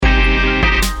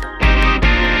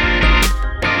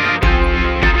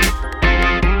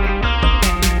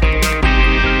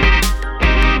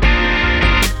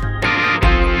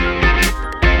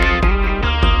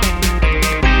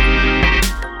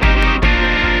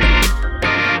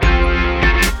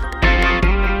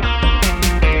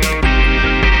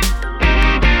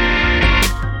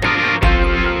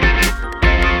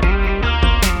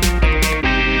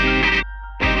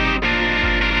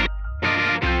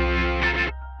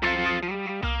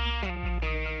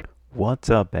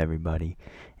What's up, everybody,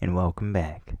 and welcome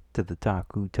back to the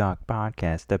Taku Talk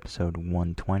Podcast, episode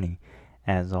 120.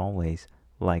 As always,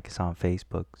 like us on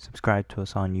Facebook, subscribe to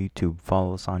us on YouTube,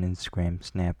 follow us on Instagram,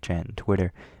 Snapchat, and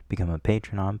Twitter, become a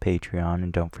patron on Patreon,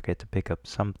 and don't forget to pick up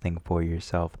something for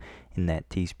yourself in that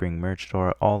Teespring merch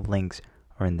store. All links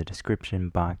are in the description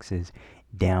boxes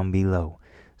down below.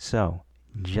 So,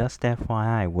 just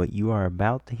FYI, what you are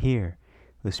about to hear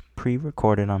was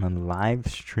pre-recorded on a live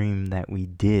stream that we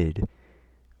did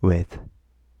with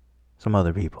some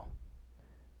other people.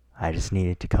 I just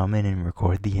needed to come in and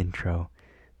record the intro.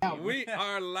 We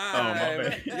are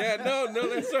live. No,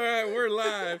 that's all right. We're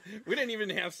live. We didn't even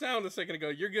have sound a second ago.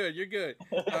 You're good.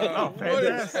 What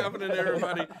is happening,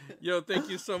 everybody? Yo, thank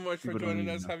you so much for joining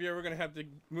us. Javier, we're going to have to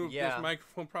move this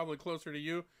microphone probably closer to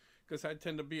you because I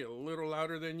tend to be a little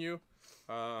louder than you.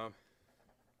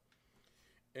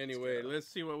 Anyway, let's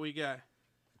see what we got.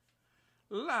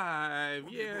 Live,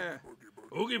 yeah.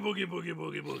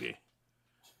 Boogie.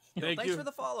 Thanks for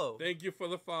the follow. Thank you for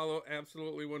the follow.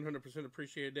 Absolutely, 100%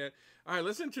 appreciate that. All right,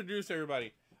 let's introduce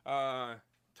everybody.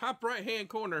 Top right-hand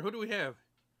corner, who do we have?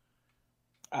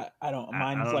 I don't.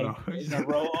 Mine's like in a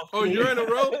row. Oh, you're in a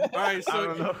row? All right, so I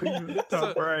don't know who's in the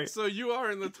top right. So you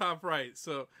are in the top right.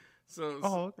 So.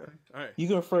 Oh, okay. All right. You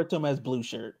can refer to him as blue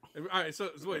shirt. All right. So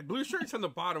wait, blue shirt's on the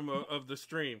bottom of the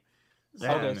stream.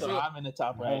 Okay, so I'm in the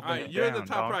top right. All right, you're in the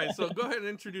top right. So go ahead and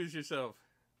introduce yourself.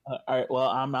 All right. Well,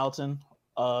 I'm Alton.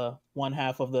 One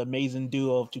half of the amazing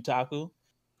duo of Tutaku.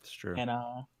 It's true. And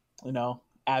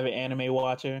avid anime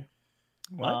watcher.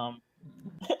 What?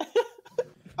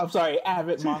 I'm sorry,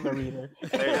 avid manga reader.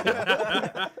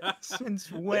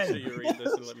 Since Make when? sure you read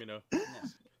this and let me know.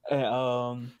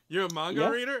 You're a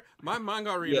manga reader? My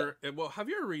manga reader. Yeah. Well,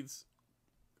 Javier reads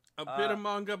a bit of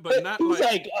manga, but not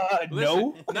like.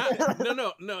 No.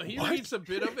 No. He reads a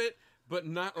bit of it, but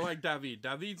not like David.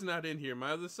 David's not in here.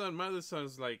 My other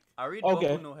son's like. I read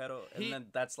Boku no Hero, and then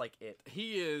that's like it.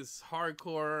 He is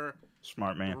hardcore.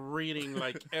 Smart man. Reading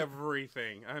like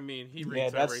everything. I mean, he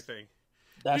reads everything.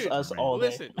 That's Dude, us all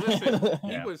day. Listen.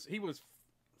 He was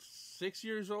 6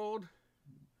 years old.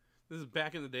 This is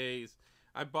back in the days.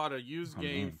 I bought a used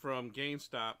game from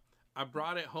GameStop. I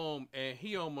brought it home, and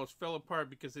he almost fell apart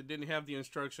because it didn't have the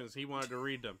instructions. He wanted to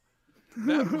read them.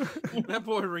 That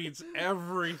boy reads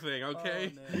everything.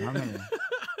 Okay.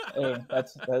 Hey,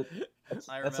 that's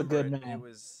a good man.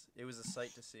 It was a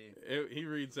sight to see. He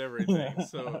reads everything.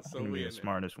 So we the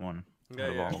smartest one out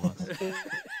of all of us.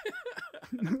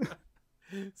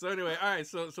 So anyway, all right.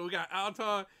 So we got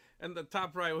Alton in the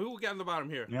top right. Who we got in the bottom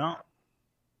here? Yeah.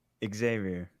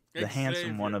 Xavier. The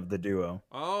handsome one of the duo.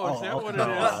 Oh, is that what it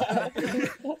is?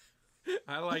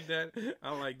 I like that.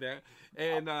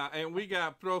 And we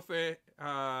got Profe,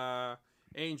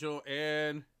 Angel,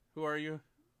 and who are you?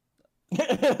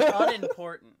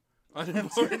 Unimportant.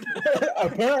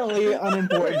 Apparently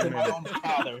unimportant to my own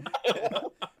father.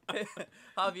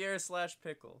 Javier /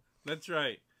 Pickle. That's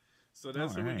right. So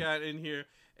that's what we got in here.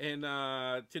 And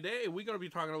today we're going to be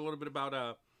talking a little bit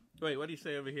about... wait, what do you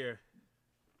say over here?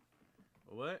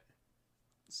 What?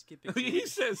 Skip Xavier. He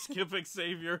said Skip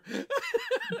Xavier.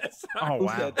 Oh,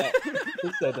 wow.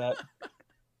 Who said that?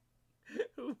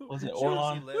 Was it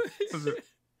Orlon?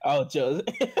 Oh, Josie.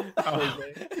 I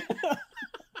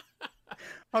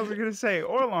was going to say,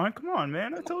 Orlon, come on,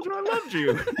 man. I told you I loved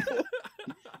you.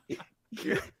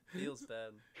 Feels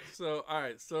bad. So, all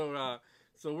right. So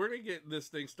we're going to get this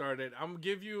thing started. I'm going to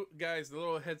give you guys a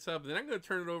little heads up. Then I'm going to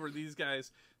turn it over to these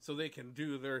guys so they can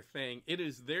do their thing. It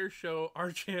is their show,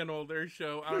 our channel, their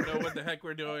show. I don't know what the heck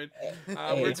we're doing.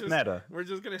 It's meta. We're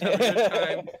just going to have a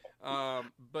good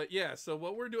time. But yeah, so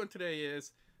what we're doing today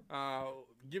is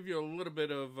give you a little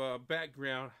bit of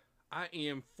background. I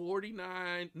am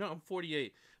 49. No, I'm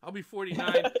 48. I'll be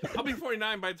 49. I'll be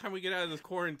 49 by the time we get out of this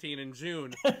quarantine in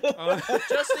June.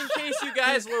 Just in case you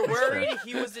guys were worried,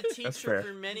 he was a teacher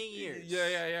for many years.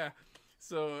 Yeah.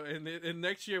 So, and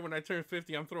next year when I turn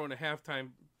 50, I'm throwing a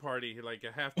halftime party, like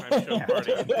a halftime show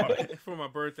party for my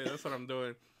birthday. That's what I'm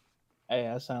doing. Hey,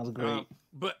 that sounds great.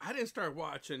 But I didn't start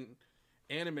watching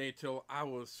anime till I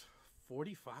was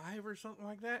 45 or something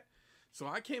like that. So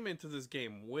I came into this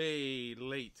game way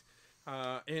late.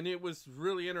 And it was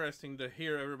really interesting to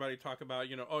hear everybody talk about,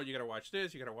 oh, you gotta watch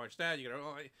this, you gotta watch that,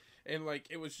 and like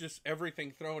it was just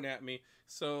everything thrown at me.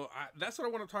 So that's what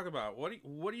I want to talk about.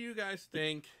 What do you guys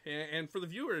think? And for the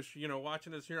viewers,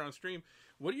 watching this here on stream,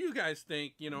 what do you guys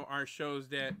think? Are shows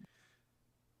that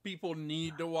people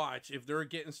need to watch if they're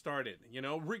getting started?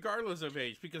 Regardless of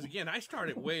age, because again, I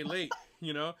started way late.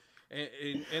 And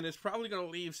it's probably gonna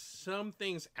leave some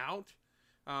things out.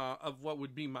 Of what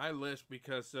would be my list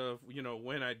because of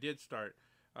when I did start.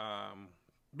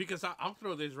 Because I'll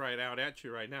throw this right out at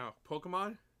you right now.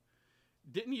 Pokemon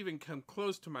didn't even come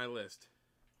close to my list.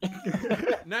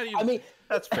 Not even. I mean,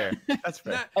 that's fair. That's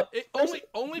fair.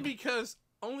 Only because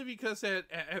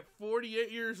at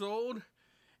 48 years old,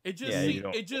 it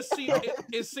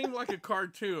seemed like a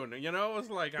cartoon. You know, it was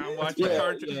like I'm watching a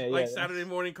cartoon, Saturday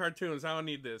morning cartoons. I don't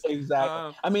need this.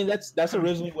 Exactly. I mean, that's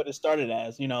originally what it started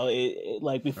as. You know, it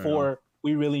like before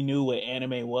we really knew what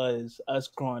anime was. Us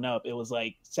growing up, it was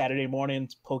like Saturday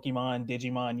mornings, Pokemon,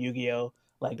 Digimon, Yu-Gi-Oh.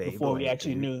 Like Beyblade, before we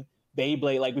actually knew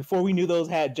Beyblade, like before we knew those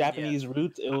had Japanese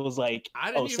roots, it was like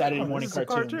Saturday morning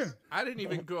cartoons. I didn't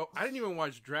even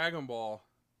watch Dragon Ball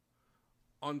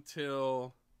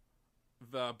until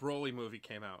the Broly movie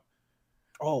came out.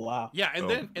 Oh wow. Yeah,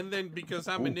 and then because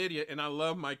I'm an idiot and I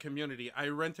love my community, I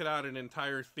rented out an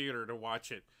entire theater to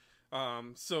watch it.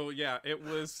 So yeah, it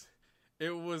was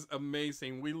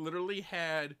amazing. We literally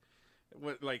had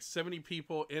like 70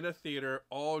 people in a theater,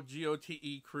 all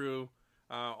GOTE crew,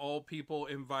 all people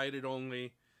invited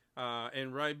only.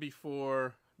 And right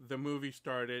before the movie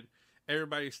started,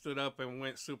 everybody stood up and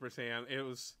went Super Saiyan. It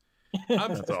was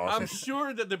awesome. I'm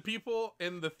sure that the people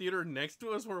in the theater next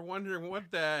to us were wondering what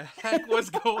the heck was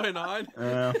going on.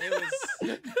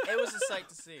 It was a sight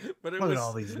to see. But look at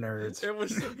all these nerds. It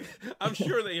was. I'm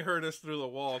sure they heard us through the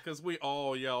wall because we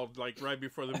all yelled like right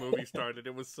before the movie started.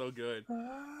 It was so good.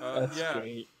 That's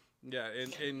great. Yeah,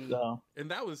 and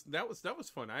that was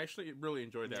fun. I actually really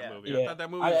enjoyed that movie. I thought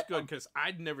that movie was good because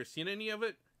I'd never seen any of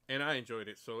it, and I enjoyed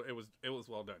it. So it was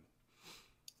well done.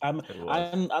 I'm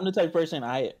the type of person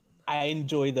I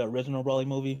enjoy the original Broly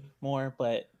movie more,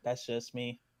 but that's just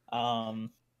me.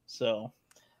 So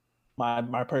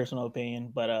my personal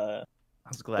opinion, but I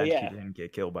was glad you didn't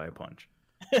get killed by a punch.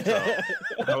 So,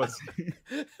 that was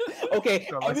okay.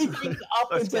 So everything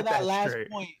up until that last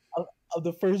point of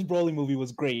the first Broly movie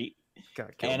was great.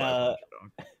 Got killed by a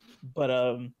punch, but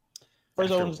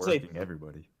first I want to say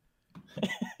everybody.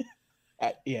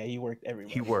 He worked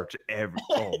everybody. He worked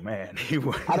Oh man, he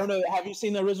worked. I don't know. Have you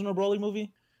seen the original Broly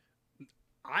movie?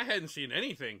 I hadn't seen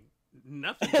anything,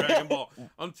 nothing Dragon Ball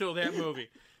until that movie.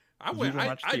 I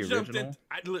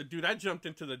jumped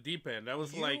into the deep end. I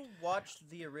was you watched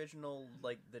the original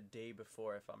like the day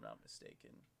before, if I'm not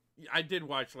mistaken. I did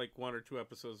watch like 1 or 2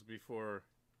 episodes before.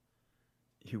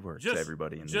 You worked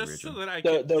everybody in the original. So that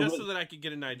I could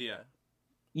get an idea.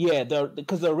 Yeah,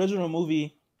 because the original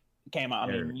movie came out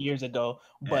years ago,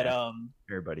 but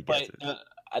everybody gets it.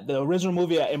 The original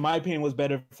movie, in my opinion, was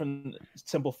better from the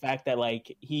simple fact that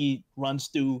like he runs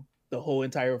through the whole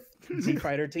entire Z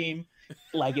Fighter team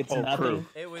like it's whole nothing.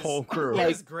 Crew. Whole crew. It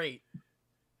was great.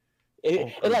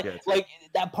 It like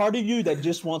that part of you that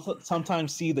just wants to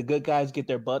sometimes see the good guys get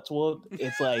their butts whooped.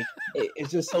 It's like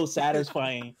it's just so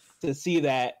satisfying to see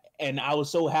that, and I was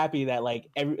so happy that like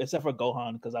except for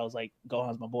Gohan, because I was like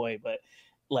Gohan's my boy, but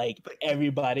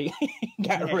everybody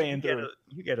got ran through.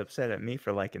 You get upset at me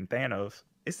for liking Thanos.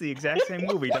 It's the exact same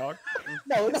movie, dog.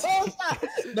 No, it's not.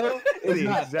 No, it's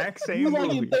the exact same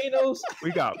movie. Thanos.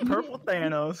 We got purple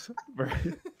Thanos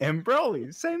and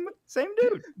Broly. Same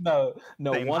dude. No.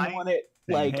 Same one height, wanted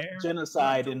like hair.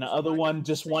 Genocide, and the other one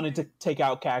just wanted to take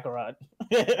out Kakarot.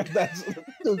 That's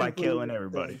by killing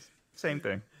everybody. Same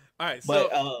thing. All right,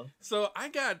 so I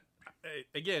got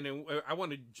again, and I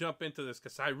want to jump into this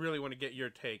because I really want to get your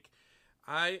take.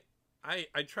 I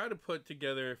try to put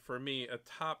together for me a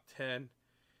top 10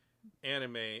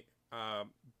 anime,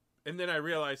 and then I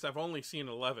realized I've only seen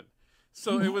 11,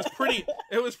 so it was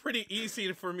pretty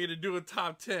easy for me to do a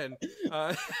top 10.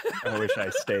 I wish I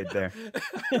stayed there.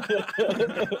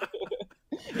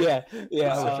 Yeah. I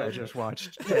wish I just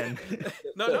watched 10.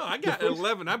 No, I got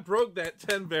 11. I broke that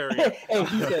 10 barrier. Hey,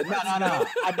 he said, no.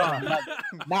 I don't.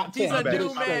 Not 10. He's a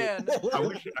new man.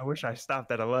 I wish I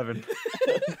stopped at 11.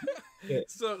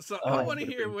 So I want to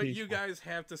hear what you guys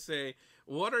have to say.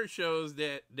 What are shows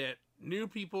that new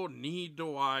people need to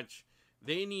watch?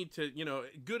 They need to,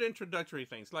 good introductory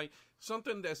things, like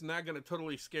something that's not going to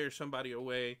totally scare somebody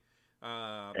away.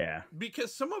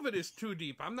 Because some of it is too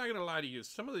deep. I'm not going to lie to you.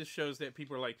 Some of the shows that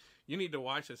people are like, you need to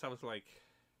watch this. I was like,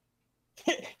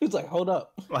 he was like, hold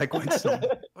up. Like when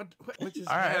what just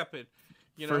happened?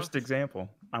 First example,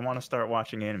 I want to start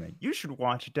watching anime. You should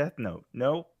watch Death Note.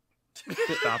 No.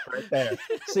 Stop right there.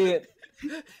 See it.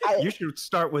 You should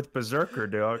start with Berserker,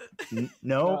 dog.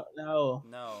 No.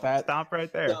 Stop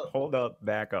right there. Hold up.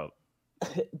 Back up.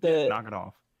 Knock it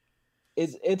off.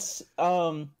 It's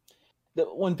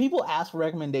when people ask for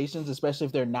recommendations, especially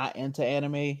if they're not into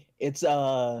anime, it's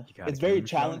very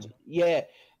challenging. Yeah,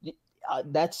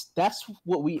 that's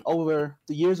what we, over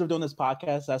the years of doing this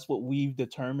podcast, that's what we've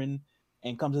determined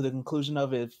and come to the conclusion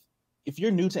of. If if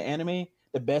you're new to anime,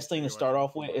 the best thing to start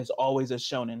off with is always a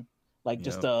shonen. Like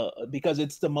just because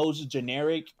it's the most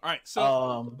generic. All right,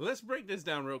 so let's break this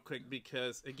down real quick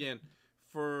because again,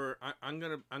 I'm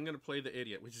gonna play the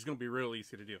idiot, which is gonna be real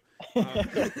easy to do.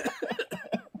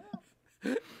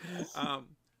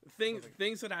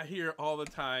 Things that I hear all the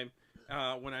time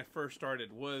when I first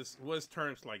started was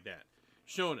terms like that,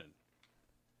 shonen.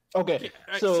 Okay,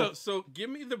 so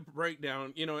give me the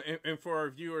breakdown, and for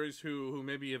our viewers who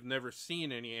maybe have never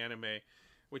seen any anime,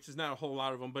 which is not a whole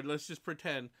lot of them, but let's just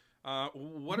pretend.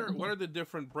 What are the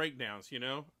different breakdowns?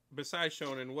 Besides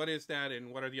shonen, what is that,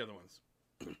 and what are the other ones?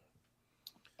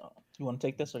 You want to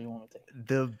take this, or you want to take it?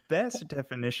 The best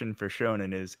definition for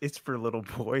shonen is it's for little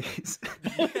boys.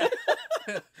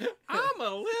 I'm a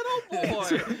little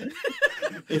boy.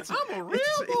 I'm a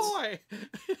real boy.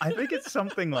 I think it's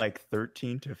something like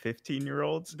 13 to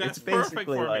 15-year-olds. That's it's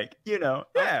basically like,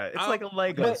 it's like a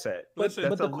Lego set. But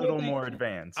that's a little more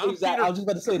advanced. I was just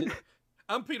about to say that.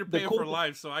 I'm Peter Pan for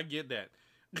life, so I get that.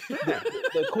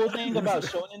 The cool thing about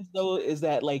shonen though is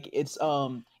that like it's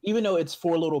even though it's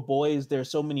for little boys,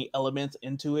 there's so many elements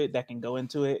into it that can go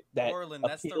into it that Orlin,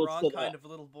 that's the wrong kind of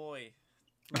little boy.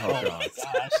 Oh my gosh.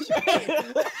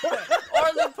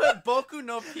 Orlin put Boku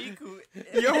no Piku.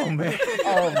 Yo, man.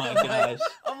 Oh my gosh.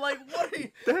 I'm like, what are you?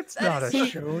 That's not a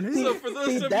shonen. So for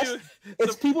those of you,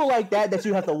 it's people like that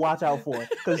you have to watch out for.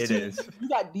 Because it is. You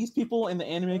got these people in the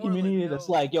anime community that's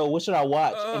like, yo, what should I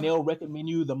watch? And they'll recommend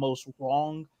you the most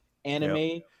wrong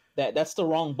anime. Yep. That's the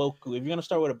wrong Boku. If you're gonna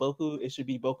start with a Boku, it should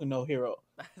be Boku no Hero.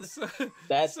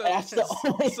 That's the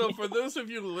only. So for those of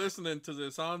you listening to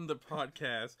this on the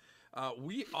podcast,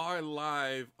 we are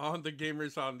live on the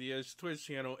Gamers on the Edge Twitch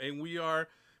channel, and we are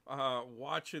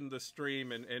watching the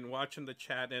stream and watching the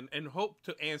chat and hope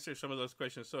to answer some of those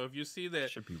questions. So if you see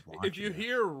that, if you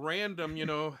hear random,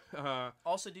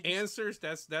 also answers,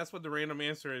 that's what the random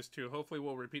answer is to. Hopefully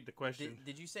we'll repeat the question.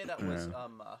 Did you say that was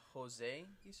Jose,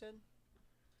 you said?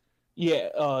 Yeah,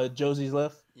 Josie's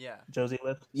left. Yeah. Josie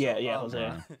left. Yeah,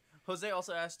 Jose. Jose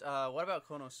also asked, what about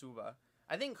Konosuba?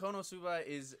 I think Konosuba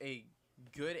is a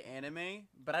good anime,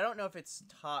 but I don't know if it's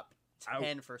top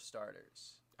 10 for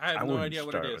starters. I have no idea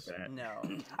what it is. No.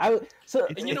 And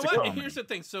you know what? Here's the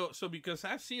thing. So because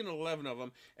I've seen 11 of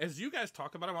them, as you guys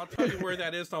talk about them, I'll tell you where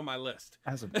that is on my list.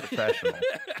 As a professional.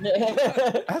 Viewer.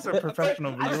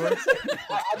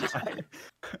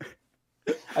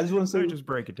 I just want to say, just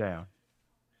break it down.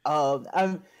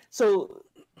 So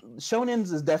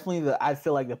shonens is definitely I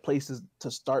feel like the places to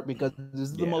start because this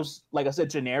is the most, like I said,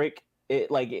 generic. It's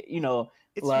your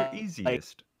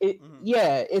easiest.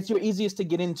 It's your easiest to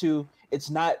get into. It's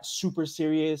not super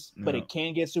serious, but it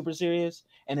can get super serious,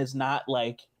 and it's not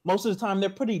like most of the time they're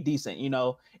pretty decent.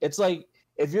 It's like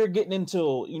if you're getting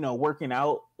into working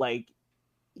out, like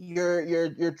your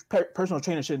personal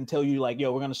trainer shouldn't tell you like,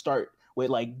 yo, we're gonna start with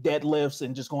like deadlifts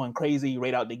and just going crazy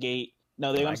right out the gate.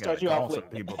 No, they're gonna start you off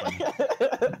with people.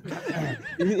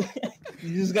 You're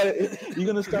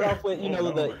gonna start off with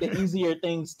the easier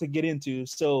things to get into.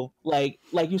 So like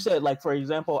you said, like for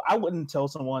example, I wouldn't tell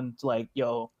someone to like,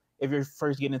 yo, if you're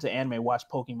first getting into anime, watch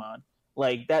Pokemon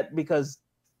like that, because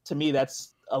to me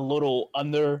that's a little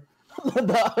under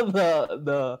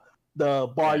the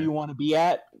bar you want to be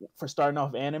at for starting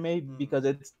off anime, because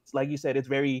it's like you said, it's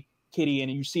very kiddie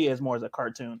and you see it as more as a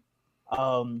cartoon.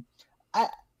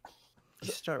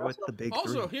 Start with the big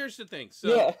also three. Here's the thing,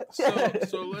 so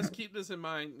let's keep this in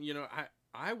mind.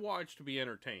 I watch to be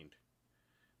entertained.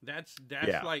 That's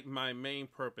like my main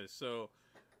purpose. So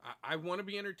I want to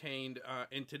be entertained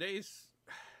in today's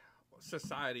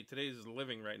society, today's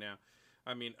living right now.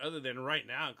 I mean, other than right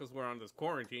now, because we're on this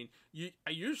quarantine,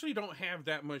 I usually don't have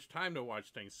that much time to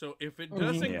watch things. So if it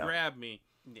doesn't grab me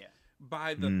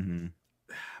by the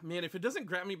man, if it doesn't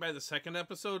grab me by the second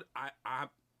episode,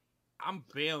 I'm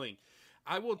bailing.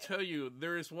 I will tell you,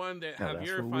 there is one that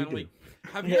Javier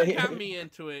got me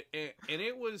into it, and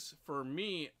it was, for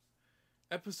me,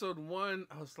 episode 1,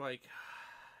 I was like,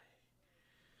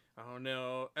 I don't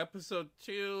know. Episode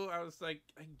 2, I was like,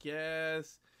 I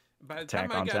guess. By the time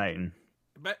Titan.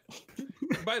 But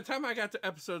by the time I got to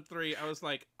episode 3, I was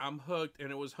like, I'm hooked,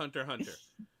 and it was Hunter x Hunter.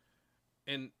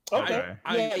 And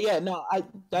no, I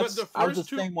was the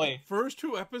same way. First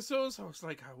 2 episodes, I was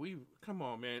like, come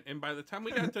on, man. And by the time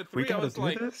we got to 3, I was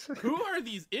like, who are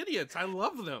these idiots? I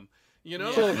love them.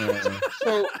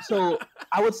 So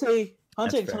I would say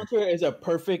Hunter x Hunter is a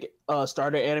perfect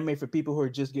starter anime for people who are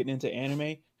just getting into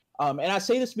anime. And I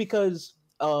say this because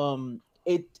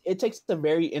it takes a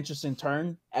very interesting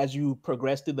turn as you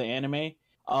progress through the anime.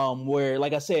 Where,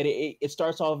 like I said, it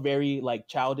starts off very like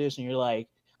childish, and you're like,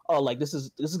 oh, like this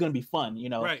is gonna be fun, you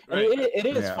know. Right, And right. it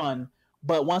is Yeah. fun,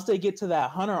 but once they get to that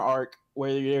hunter arc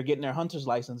where they're getting their hunter's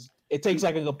license, it takes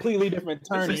like a completely different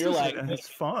turn, and This you're is- like, it's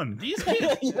fun. These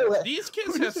kids, You're like, these kids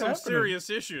what have is some happening? serious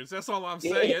issues. That's all I'm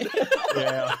saying.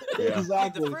 Yeah.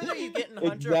 exactly. The further you get in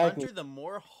Hunter Exactly. Hunter, the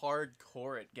more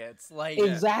hardcore it gets. Like,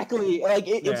 Exactly. Like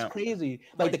it's Yeah. crazy.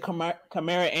 Like the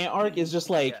Chimera Ant arc is just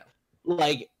like yeah.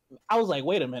 like I was like,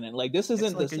 wait a minute, like this isn't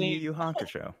It's like the a Yu same. Yu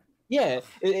Hakusho. Yeah,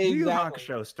 Yu Yu exactly.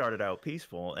 Hakusho started out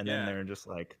peaceful, and Yeah. then they're just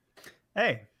like,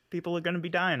 "Hey, people are gonna be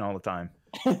dying all the time.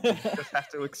 Just have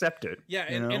to accept it." Yeah,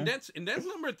 you and know? that's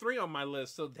number 3 on my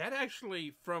list. So that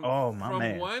actually from Oh, my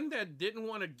man. one that didn't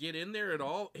want to get in there at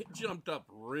all, it jumped up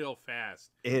real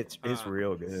fast. it's Uh,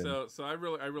 real good. So I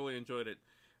really enjoyed it.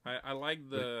 I like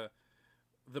the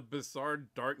bizarre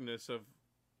darkness of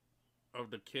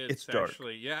the kids. It's dark.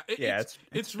 Actually, yeah, it's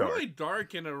dark. really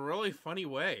dark in a really funny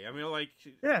way. I mean, like,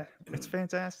 Yeah, it's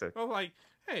fantastic. oh, like,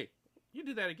 hey, you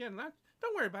do that again,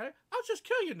 don't worry about it. I'll just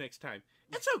kill you next time.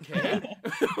 It's okay.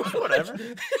 Whatever.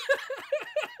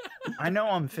 I know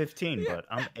I'm 15, but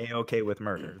I'm a-okay with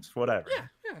murder. It's whatever.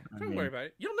 Yeah, don't mean, worry about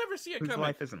it. You'll never see it Whose coming.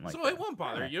 life isn't like So that. it won't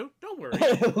bother Yeah. you. Don't worry.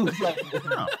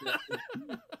 No.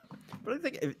 But I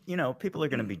think people are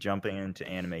going to be jumping into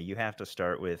anime. You have to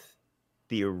start with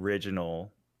the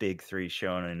original big 3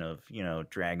 shonen of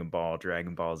Dragon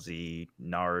Ball Z,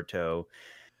 Naruto.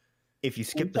 If you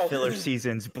skip the filler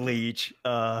seasons, Bleach,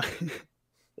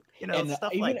 And,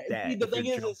 stuff even- like that. see, the if you're thing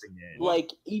is jumping in.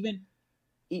 like even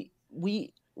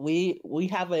we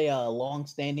have a long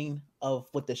standing of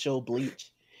with the show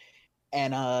Bleach,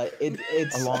 and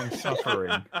it's a long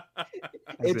suffering. as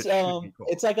it's it should be called.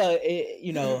 it's like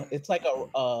it's like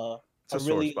It's a a sore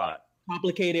really spot.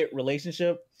 complicated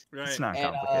relationship. Right. It's not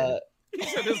And complicated. He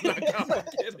said it's not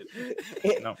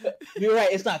complicated. No. You're right,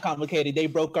 it's not complicated. They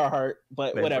broke our heart,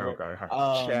 but They whatever. broke our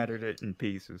heart, shattered it in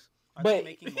pieces. Are But they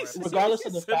making more episodes? regardless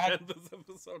of the He said fact, that this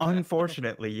episode.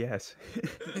 Unfortunately, yes.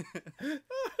 And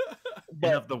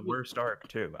but of the worst arc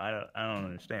too. I don't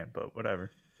understand, but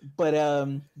whatever. but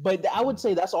I would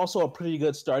say that's also a pretty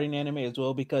good starting anime as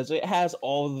well, because it has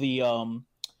all the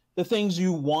things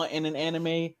you want in an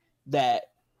anime that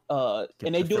and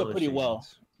they The do it filler pretty well.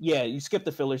 seasons. Yeah, you skip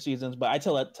the filler seasons, but I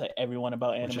tell that to everyone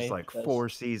about anime. Which is like because 4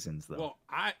 seasons though. Well,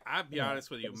 I'll be honest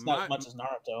with you. It's not as much as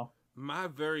Naruto. My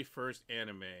very first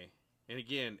anime, and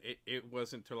again, it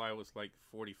wasn't until I was like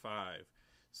 45,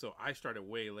 so I started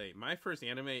way late. My first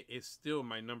anime is still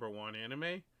my number 1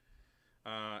 anime,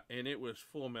 and it was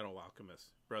Full Metal Alchemist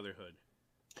Brotherhood.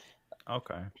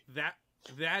 Okay.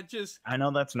 That just I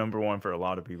know that's number 1 for a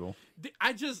lot of people.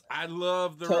 I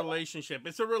love the So- relationship.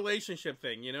 It's a relationship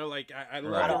thing, like I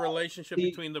love Right. the relationship See,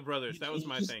 between the brothers. That was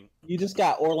my thing. You just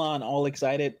got Orlon all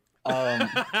excited.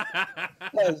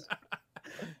 Because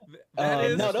That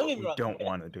is no, don't We get me wrong. don't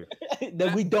want to do.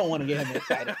 that we don't want to get him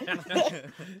excited.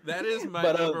 that is my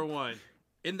But, number 1,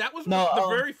 and that was no, the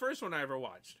very first one I ever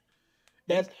watched.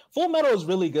 That's Full Metal is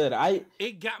really good.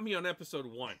 It got me on episode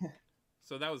 1,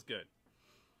 so that was good.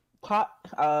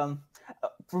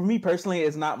 For me personally,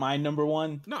 it's not my number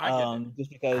 1. No, I get just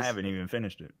because I haven't even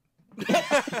finished it.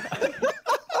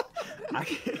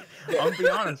 I'll be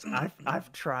honest.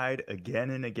 I've tried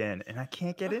again and again, and I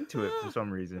can't get into it for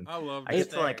some reason. I love I it. get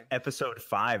to like episode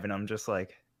 5, and I'm just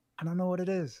like, I don't know what it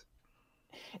is.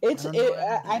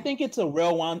 I think it's a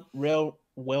real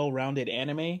well-rounded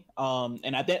anime.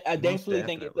 And I definitely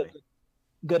think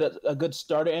it's a good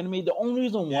starter anime. The only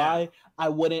reason why I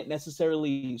wouldn't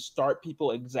necessarily start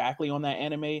people exactly on that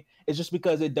anime is just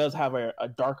because it does have a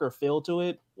darker feel to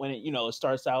it. When it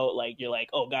starts out, like you're like,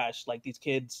 oh gosh, like these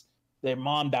kids, their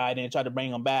mom died and they tried to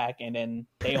bring them back, and then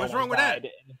they What's almost wrong with that?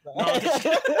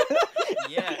 died.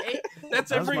 Yeah, That's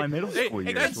That was every my middle hey, school hey,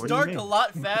 years. that's What do you dark mean? a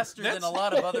lot faster than a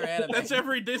lot of other anime. That's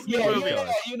every Disney Yeah, movie.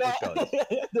 yeah, you know.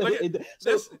 It does.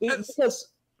 So That's- because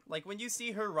Like when you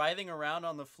see her writhing around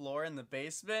on the floor in the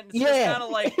basement, it's Yeah. just kind of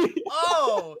like,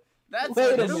 oh, that's Wait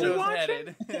where a the minute. show's Watch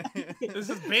headed. This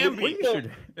is What Bambi. you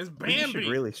should, It's what you should Bambi.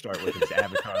 really start with is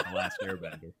Avatar: The Last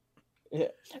Airbender.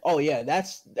 oh yeah,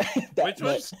 that's that. Which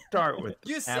one? But, Start with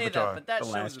You say Avatar: that, but that The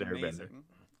show's Last Airbender. amazing.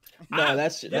 no,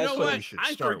 that's You that's know what what? you should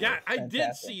I start forgot. with. I did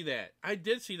Fantastic. see that. I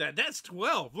did see that. That's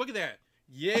 12. Look at that.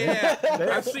 Yeah,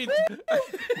 I've seen.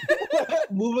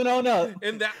 Moving on up.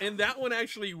 and that one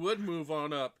actually would move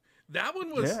on up. That one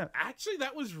was Yeah. actually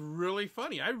that was really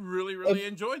funny. I really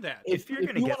enjoyed that. If you're if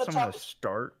gonna you get wanna someone talk- to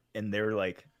start and they're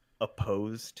like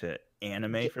opposed to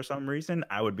anime for some reason,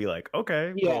 I would be like,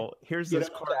 okay, Yeah. well, here's Get this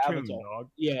them into cartoon, Avatar. dog.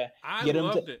 Yeah, I get them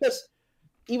loved to. it.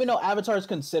 even though Avatar is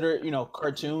considered,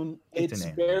 cartoon, It's it's an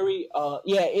anime. very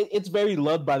it's very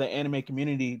loved by the anime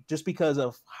community just because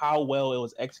of how well it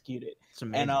was executed. It's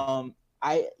amazing. And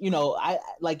I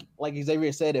like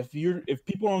Xavier said, if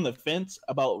people are on the fence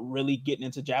about really getting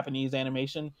into Japanese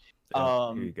animation,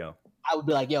 Here you go. I would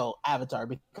be like, yo, Avatar,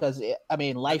 because life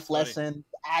funny. lesson,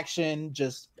 action,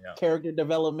 just Yeah. character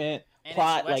development, And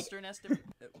plot, it's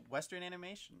Western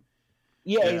animation.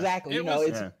 yeah, Yeah. exactly. It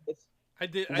was- It's I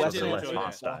did Western enjoy Western that.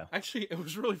 hostile. Actually, it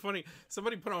was really funny.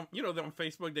 Somebody put on, on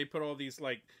Facebook, they put all these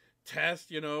like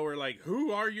tests, or like,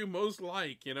 who are you most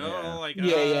like, Yeah. like,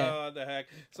 Yeah. the heck.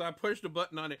 So I pushed a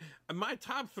button on it. And my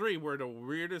top three were the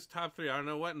weirdest top three. I don't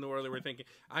know what in the world they were thinking.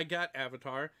 I got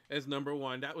Avatar as number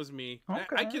one. That was me. I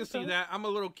Okay, can see okay. that. I'm a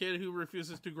little kid who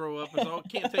refuses to grow up, and so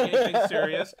can't take anything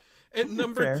serious. And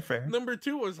Fair. number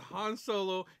two was Han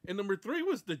Solo, and number three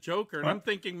was the Joker. And I'm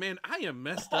thinking, man, I am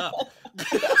messed up.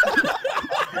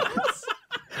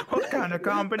 What kind of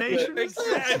combination?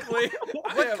 Exactly.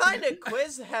 What kind of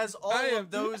quiz has all I am-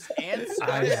 of those answers?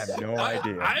 I have no I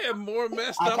idea. am more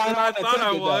messed I up than kinda I wanna thought take I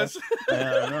it, though. was.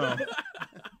 I don't know.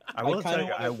 I will kinda tell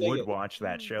you, I wanna take would it. watch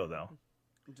that show though.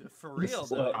 For real,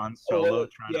 So- though. Han Solo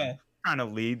yeah. trying to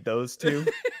lead those two.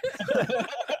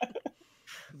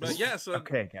 But yeah, so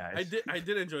Okay, guys. I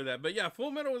did enjoy that. But yeah,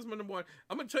 Full Metal was my number one.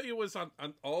 I'm gonna tell you what's on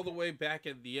all the way back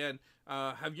at the end.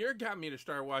 Javier got me to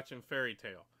start watching Fairy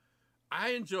Tale.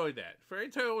 I enjoyed that. Fairy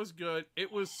Tale was good. It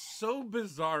was so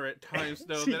bizarre at times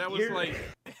though See, that I was you're- like,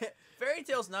 Fairy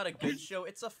Tale's not a good show.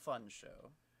 It's a fun show.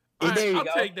 all right, There you I'll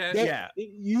go. take that. There- Yeah.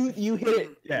 You hit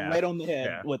it Yeah. right on the head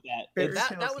Yeah. with that. Fairy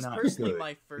That Tale's was not personally good. my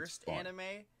It's first fun.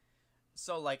 anime.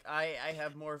 So like I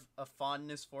have more of a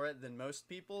fondness for it than most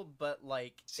people, but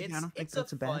like See, I it's don't think it's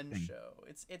that's a a bad fun thing. show.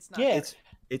 It's not Yeah.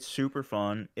 It's super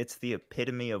fun. It's the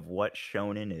epitome of what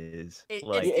shonen is. It,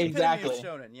 Like it's the Exactly. epitome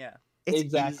of shonen, yeah. it's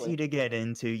exactly. easy to get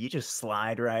into. You just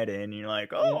slide right in. You're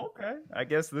like, oh, okay. I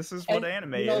guess this is what And,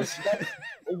 anime you know, is.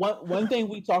 one thing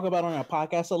we talk about on our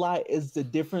podcast a lot is the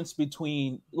difference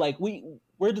between like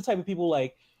we're the type of people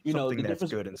like Something the that's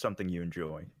difference good and something you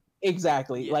enjoy.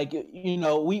 exactly Yeah. like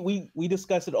we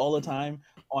discuss it all the time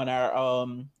on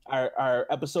our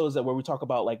episodes that where we talk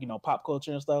about like pop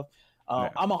culture and stuff. Yeah.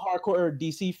 I'm a hardcore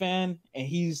DC fan and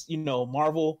he's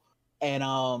Marvel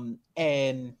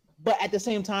and but at the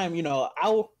same time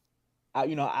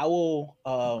I will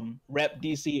rep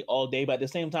DC all day, but at the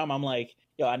same time I'm like,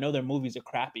 yo, I know their movies are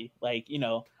crappy. Like,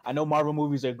 I know Marvel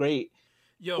movies are great.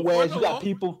 Yo, Whereas you got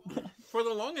people for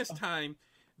the longest time,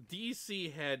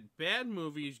 DC had bad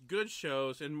movies, good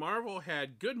shows, and Marvel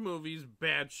had good movies,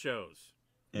 bad shows.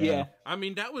 yeah. I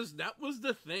mean, that was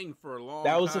the thing for a long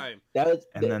That was time.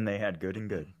 And then they had good and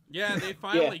good. Yeah, they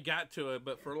finally got to it,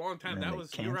 but for a long time, And then that they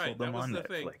was you're right. canceled That them was on the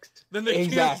thing. Netflix. Then they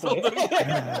Exactly. canceled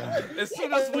them. As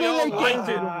soon as we all liked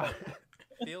it.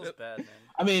 Feels bad, man.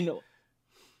 I mean,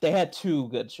 they had two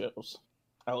good shows,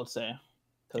 I would say.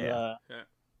 'Cause, Yeah.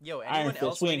 Yo, Iron anyone Fist,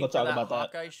 else we ain't waiting gonna for talk that about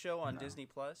that. Hawkeye show on No. Disney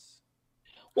Plus?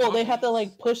 well, they have to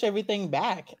like push everything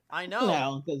back I know.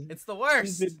 now because It's the this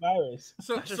worst. big virus.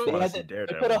 So, I just so They, wanna had see to, they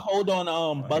Daredevil. put a hold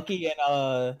on Bucky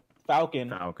and Falcon,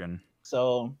 Falcon,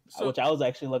 So- which I was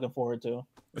actually looking forward to.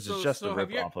 which is just a rip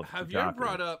Javier- off of Javier Kotaku,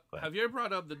 brought up but- Javier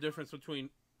brought up the difference between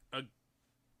a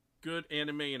good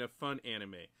anime and a fun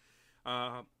anime.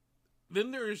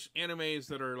 Then there's animes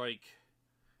that are like,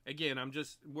 again,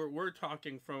 we're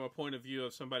talking from a point of view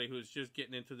of somebody who's just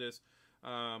getting into this.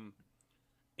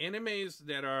 Animes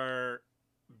that are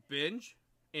binge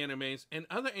animes and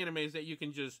other animes that you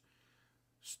can just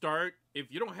start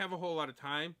if you don't have a whole lot of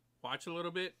time, watch a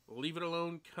little bit, leave it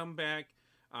alone, come back.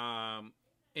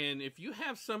 And if you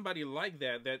have somebody like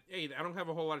that, hey, I don't have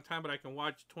a whole lot of time, but I can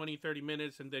watch 20, 30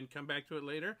 minutes and then come back to it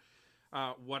later.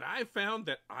 What I found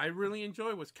that I really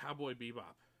enjoy was Cowboy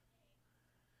Bebop.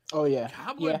 Oh yeah,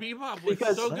 Cowboy yeah. Bebop was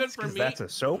Because so good That's for 'cause me. that's a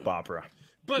soap opera.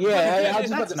 But Yeah, I was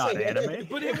That's about not to say that. anime.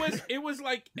 but it was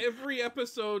like every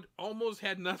episode almost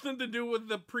had nothing to do with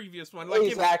the previous one. Like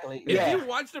exactly. if Yeah, you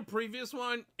watched the previous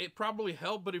one, it probably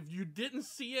helped. But if you didn't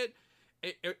see it,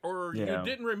 or Yeah. you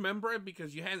didn't remember it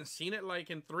because you hadn't seen it like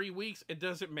in 3 weeks, it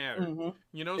doesn't matter. Mhm.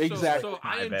 You know, Exactly. so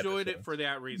I 5 enjoyed it episodes. for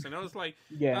that reason. I was like,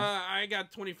 yeah. I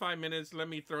got 25 minutes. Let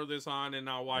me throw this on and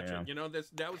I'll watch Yeah. it. You know,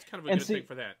 that was kind of a And good see- thing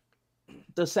for that.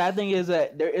 The sad thing is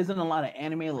that there isn't a lot of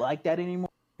anime like that anymore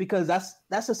because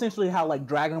that's essentially how like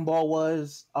Dragon Ball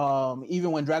was.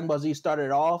 Even when Dragon Ball Z started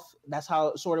off, that's how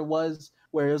it sort of was.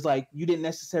 Where it was like you didn't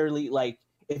necessarily like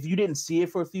if you didn't see it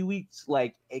for a few weeks,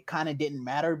 like it kind of didn't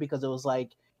matter because it was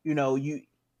like you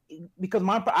because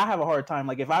I have a hard time.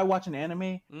 Like if I watch an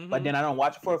anime, but then I don't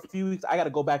watch it for a few weeks, I got to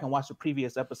go back and watch the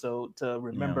previous episode to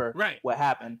remember what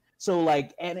happened. So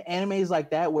like animes like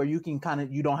that where you can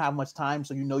you don't have much time,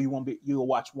 so you'll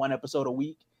watch one episode a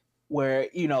week. Where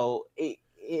they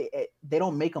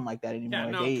don't make them like that anymore. Yeah,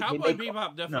 no, Cowboy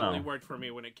Bebop definitely worked for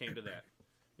me when it came to that.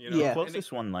 The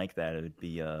closest one like that would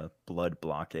be Blood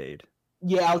Blockade.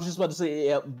 Yeah, I was just about to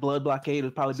say Blood Blockade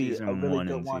would probably be a really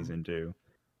good one. Season 2.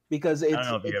 Because I don't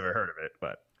know if you ever heard of it,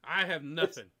 but I have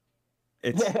nothing.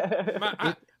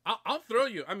 I'll throw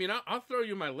you. I mean, I'll throw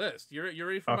you my list. You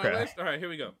ready for my list? All right, here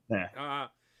we go. Yeah.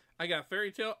 I got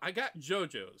Fairy Tail. I got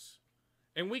JoJo's,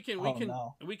 and we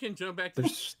can jump back.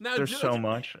 There's so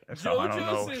much. So I don't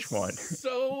know which one.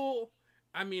 So.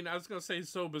 I mean, I was gonna say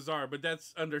so bizarre, but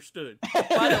that's understood.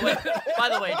 By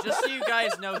the way, just so you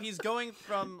guys know, he's going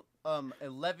from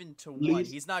 11 to 1.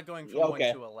 He's not going from 1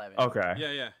 to 11. Okay.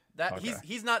 Yeah.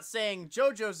 He's not saying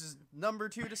JoJo's is number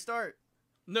 2 to start.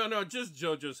 No, just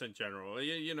JoJo's in general.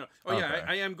 Oh yeah,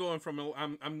 I am going from.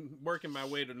 I'm working my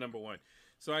way to number 1.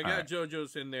 So I got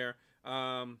JoJo's in there.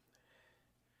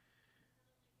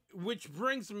 Which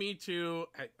brings me to.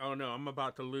 Oh no, I'm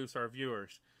about to lose our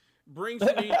viewers. Brings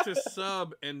me to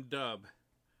sub and dub.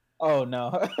 Oh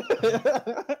no.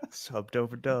 Subbed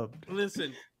over dubbed.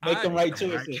 Listen, make the right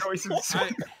choices.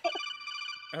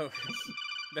 Oh,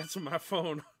 that's my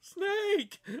phone.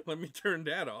 Snake. Let me turn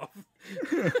that off.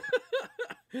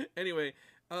 Anyway,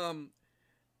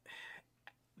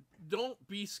 don't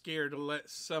be scared to let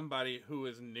somebody who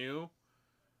is new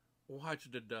watch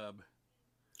the dub.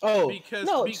 Oh, because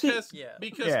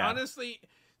honestly,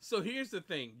 so here's the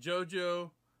thing,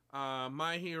 JoJo,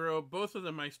 My Hero, both of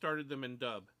them, I started them in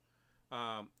dub.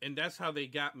 And that's how they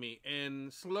got me.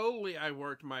 And slowly I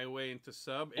worked my way into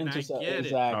sub, and I get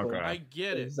it. Okay. I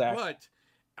get it. But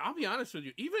I'll be honest with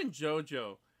you, even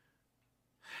JoJo,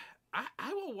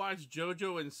 I will watch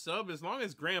JoJo in sub as long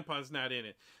as Grandpa's not in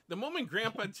it. The moment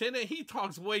Grandpa's in it, he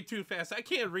talks way too fast. I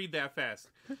can't read that fast.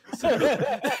 So,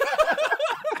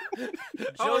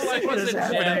 I was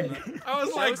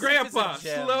like, Grandpa,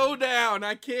 slow down.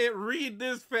 I can't read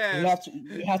this fast.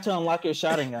 You have to unlock your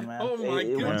Sharingan, man. Oh my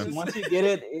goodness. Once you get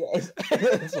it,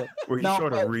 where you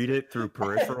sort of read it through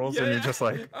peripherals and you're just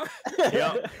like,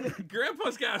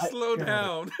 Grandpa's got to slow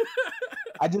down.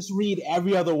 I just read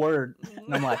every other word,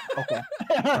 and I'm like, okay.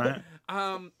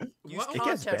 Use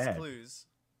context clues.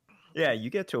 Yeah, you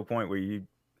get to a point where you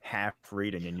half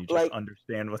reading and you just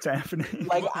understand what's happening.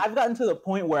 Like I've gotten to the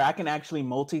point where I can actually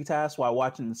multitask while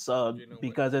watching the sub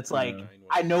because it's like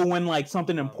I know when like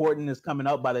something important is coming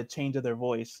up by the change of their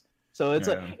voice. So it's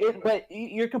but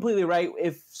you're completely right.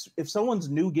 If someone's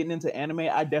new getting into anime,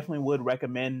 I definitely would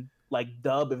recommend like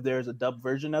dub if there's a dub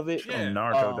version of it. Yeah.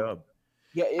 Naruto dub.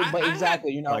 Yeah,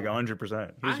 exactly. Like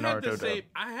 100%.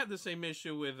 I had the same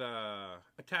issue with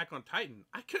Attack on Titan.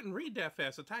 I couldn't read that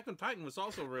fast. Attack on Titan was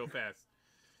also real fast.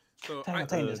 So Attack on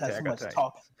Titan just has so much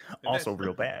talk. Also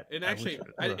real bad. And actually,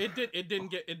 it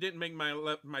didn't make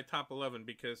my top 11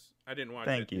 because I didn't watch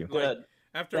it. Thank you. Good.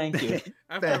 Thank you.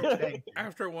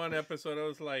 After one episode, I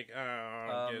was like,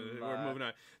 we're moving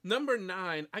on. Number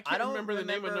 9. I can't remember the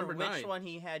name of number 9. Which one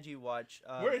he had you watch.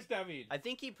 Where's David? I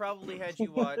think he probably had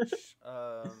you watch.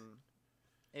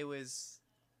 It was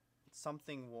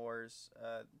something Wars.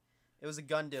 It was a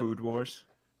Gundam. Food Wars?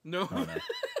 No.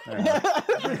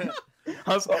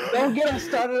 Don't get us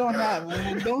started on that,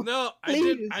 man. I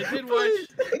did watch.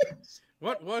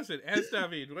 What was it? Ask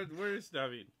David. Where is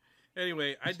David?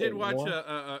 Anyway, I did watch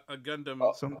a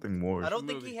Gundam. Something Wars. I don't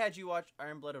think he had you watch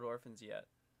Iron-Blooded Orphans yet.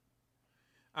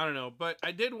 I don't know, but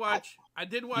I did watch.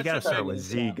 You gotta start with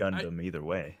Z Gundam either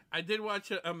way. I did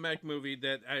watch a mech movie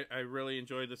that I really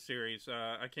enjoyed the series.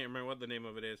 I can't remember what the name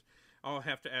of it is. I'll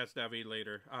have to ask David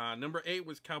later. Number 8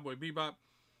 was Cowboy Bebop.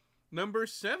 Number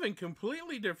 7,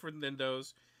 completely different than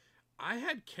those. I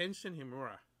had Kenshin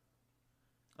Himura.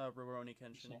 Rurouni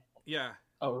Kenshin. Yeah.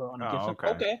 Oh, Rurouni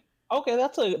Kenshin. Okay,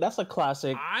 that's a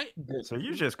classic. So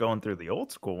you're just going through the old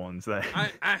school ones then.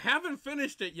 I haven't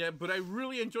finished it yet, but I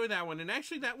really enjoy that one. And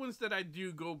actually, that one's that I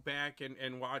do go back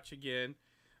and watch again.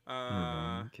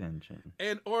 Kenshin.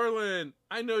 And Orlin,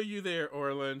 I know you there,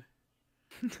 Orlin.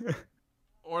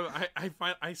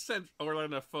 I sent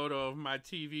Orlin a photo of my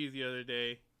TV the other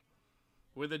day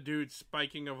with a dude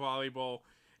spiking a volleyball.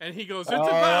 And he goes, "It's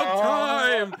about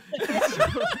time."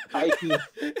 Haikyuu.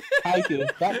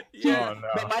 But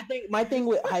my thing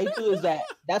with Haikyuu is that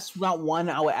that's not one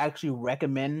I would actually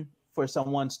recommend for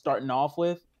someone starting off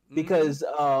with because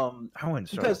I wouldn't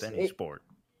start with any sport.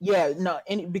 Yeah, no,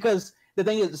 because the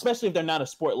thing is, especially if they're not a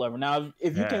sport lover. Now,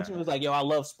 if you came to me was like, "Yo, I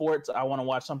love sports. I want to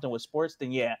watch something with sports,"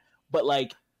 then yeah. But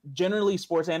like generally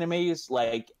sports animes,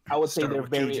 like I would say they're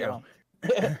very.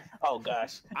 Oh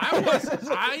gosh.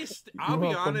 I'll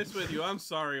be honest with you. I'm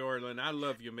sorry, Orland. I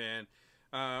love you, man.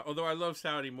 Although I love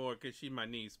Saudi more because she's my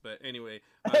niece. But anyway,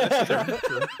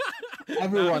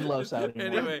 everyone loves Saudi.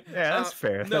 Anyway, yeah, that's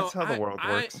fair. That's how the world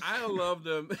works. I love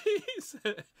them.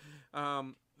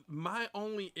 My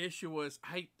only issue was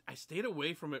I stayed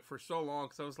away from it for so long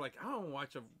because I was like, I don't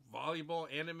watch a volleyball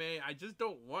anime. I just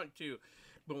don't want to.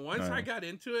 But once I got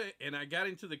into it and I got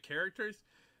into the characters,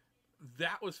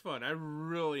 that was fun. I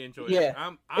really enjoyed it.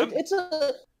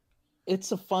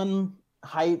 It's a fun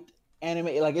hype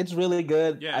anime. Like it's really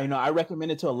good. Yeah. I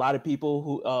recommend it to a lot of people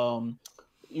who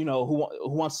who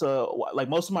wants to, like,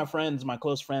 most of my friends, my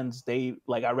close friends, they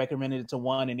like, I recommended it to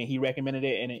one and then he recommended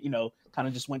it and it, kind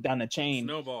of just went down the chain.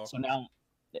 Snowball. So now,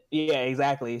 yeah,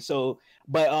 exactly. So,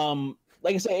 but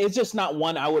like I said, it's just not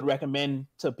one I would recommend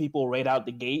to people right out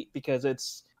the gate because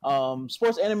it's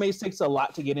sports animes takes a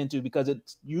lot to get into because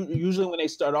it's usually when they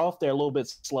start off they're a little bit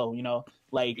slow.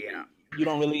 Like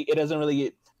it doesn't really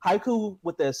get Haiku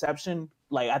with the exception.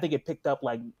 Like I think it picked up,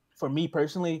 like for me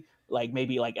personally, like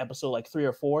maybe like episode like 3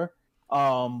 or 4.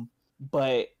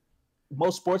 But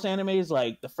most sports animes,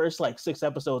 like the first like 6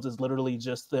 episodes is literally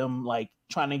just them like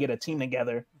trying to get a team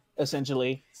together,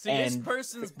 essentially. See, this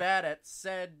person's bad at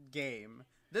said game.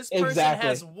 This person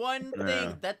has one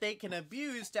thing that they can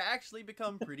abuse to actually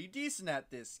become pretty decent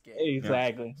at this game.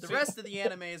 Exactly. The rest of the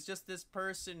anime is just this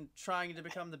person trying to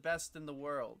become the best in the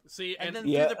world. See, and then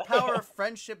through the power of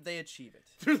friendship, they achieve it.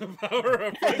 Through the power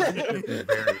of friendship.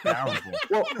 Very powerful.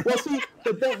 Well, see,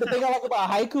 the thing I like about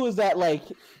Haiku is that, like,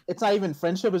 it's not even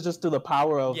friendship, it's just through the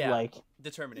power of, like,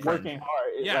 determination. Working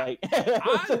hard. Yeah. Like,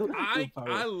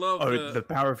 I love the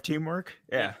power of teamwork.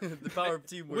 Yeah. The power of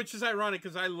teamwork. Which is ironic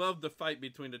because I love the fight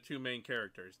between the 2 main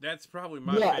characters. That's probably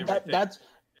my favorite thing.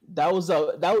 That was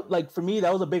like, for me,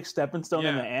 that was a big stepping stone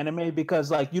in the anime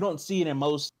because, like, you don't see it in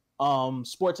most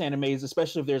sports animes,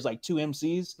 especially if there's like 2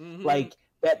 MCs. Mm-hmm. Like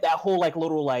that whole like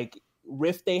little like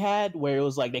rift they had where it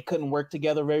was like they couldn't work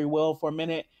together very well for a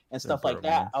minute and stuff like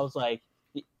that. I was like,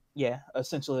 yeah,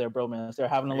 essentially they're bromance. They're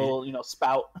having a little,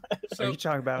 spout. So, are you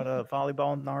talking about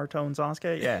volleyball, Naruto, and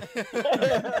Sasuke? Yeah.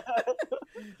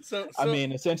 So I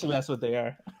mean, essentially that's what they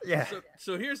are. Yeah.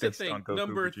 So here's the thing: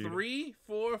 number 3,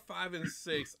 4, 5, and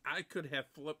 6, I could have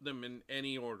flipped them in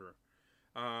any order.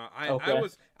 I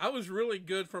was really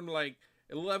good from like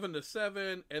 11 to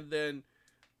 7, and then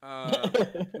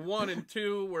 1 and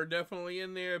 2 were definitely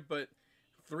in there, but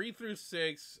 3 through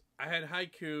 6, I had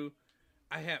Haiku.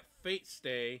 I had Fate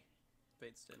Stay.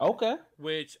 Okay.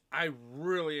 Which I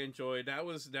really enjoyed. That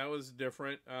was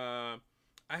different. I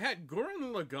had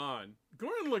Gurren Lagann.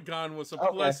 Gurren Lagann was a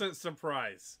pleasant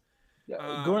surprise.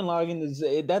 Gurren Lagann is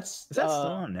that's still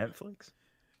on Netflix?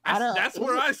 That's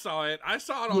where I saw it. I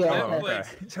saw it on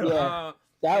Netflix. Okay.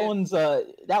 That one's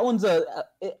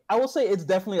I will say it's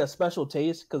definitely a special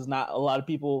taste because not a lot of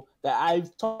people that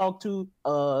I've talked to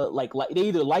like they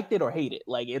either liked it or hate it.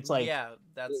 Like it's like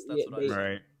that's what I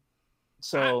right.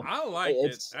 So I liked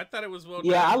it. I thought it was well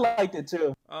done. Yeah, I liked it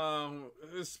too.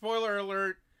 Spoiler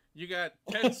alert: you got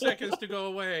 10 seconds to go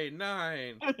away.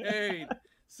 9, 8,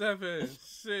 7,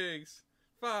 6,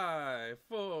 5,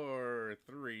 4,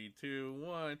 3, 2,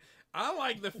 1. I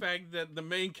like the fact that the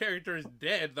main character is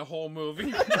dead the whole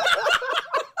movie.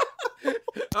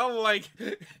 I'm like,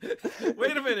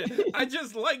 wait a minute. I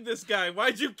just like this guy.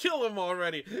 Why'd you kill him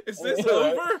already? Is this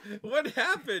over? What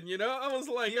happened? I was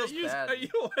like, are you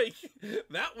like,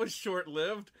 that was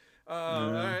short-lived.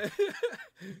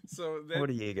 So what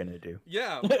are you gonna do?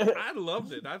 Yeah, I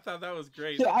loved it. I thought that was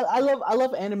great. Yeah, I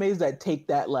love animes that take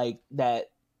that like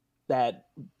that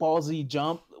ballsy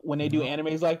jump when they do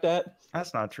animes like that.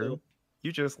 That's not true.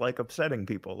 You just like upsetting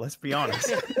people. Let's be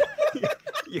honest.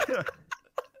 Yeah.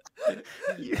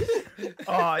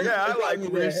 Oh yeah, I like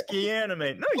risky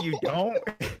anime. No, you don't.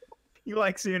 You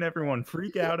like seeing everyone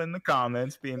freak out in the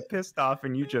comments, being pissed off,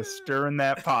 and you just stirring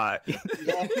that pot.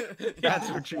 That's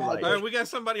what you like. All right, we got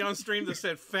somebody on stream that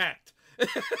said fact.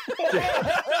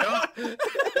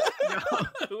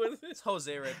 Who is this? It's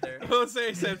Jose right there.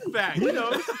 Jose said fact. He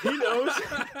knows.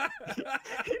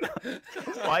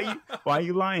 Why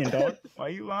you lying, dog? Why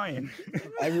you lying?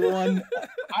 Everyone,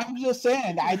 I'm just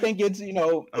saying. I think it's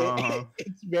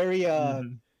it's very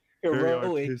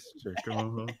heroic.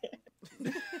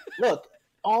 Look,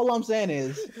 all I'm saying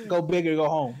is go big or go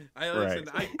home.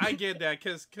 I get that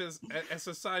because as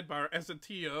a sidebar, as a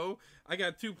TO, I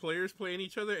got 2 players playing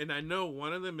each other, and I know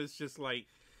one of them is just like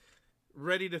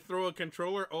ready to throw a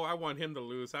controller, oh, I want him to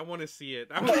lose. I want to see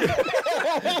it.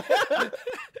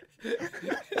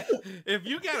 If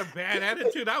you got a bad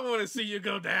attitude, I want to see you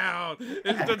go down.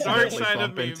 It's the dark side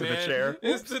of me, man.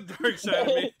 It's the dark side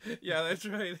of me. Yeah, that's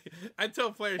right. I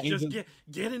tell players, just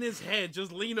get in his head.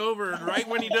 Just lean over right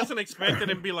when he doesn't expect it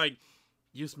and be like,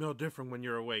 you smell different when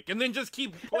you're awake. And then just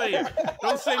keep playing.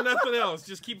 Don't say nothing else.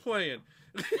 Just keep playing.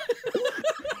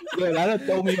 Yeah, that'd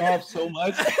throw me off so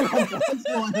much.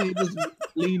 He just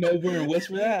lean over and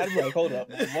whisper that. I'd be like, hold up,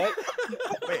 man, what?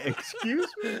 Wait, excuse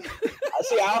me?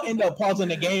 See, I'll end up pausing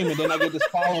the game and then I get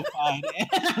disqualified.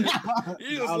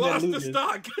 You just lost the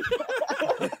stock.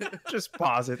 Just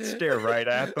pause it, stare right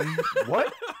at them.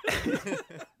 What?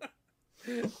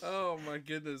 Oh my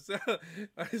goodness.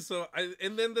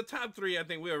 And then the top 3, I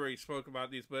think we already spoke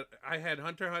about these, but I had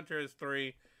Hunter x Hunter as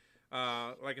 3.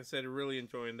 Like I said, really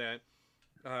enjoying that.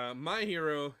 My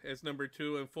Hero as number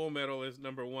 2 and Full Metal as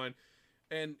number 1.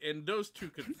 And those two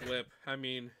could flip. I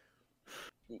mean,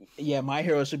 yeah, My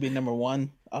Hero should be number 1.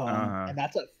 And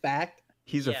that's a fact.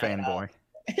 He's a fanboy.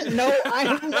 No, I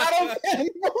am not a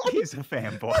fanboy. He's a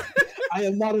fanboy. I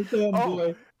am not a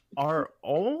fanboy. Are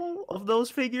all of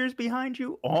those figures behind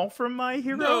you all from My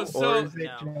Hero? No, or is it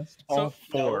just all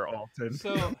 4, Alton?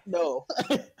 So no.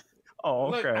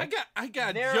 Oh, okay. Look, I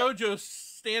got JoJo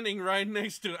standing right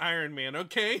next to Iron Man.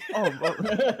 Okay. Oh, well,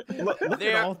 look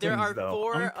at Alton's, there are though.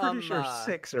 4. I'm pretty sure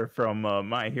 6 are from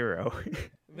My Hero.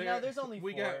 No, there's only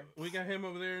 4. We got him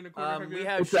over there in the corner. We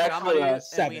have Shikamaru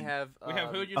and we have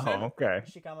who you said? Oh, okay.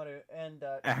 Shikamaru and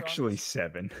actually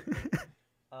 7.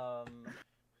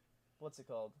 What's it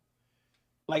called?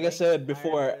 Like I said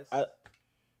before, I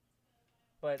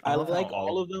like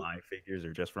all of them. My figures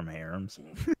are just from harems.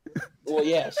 Well,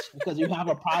 yes, because you have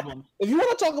a problem. If you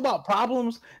want to talk about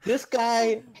problems, this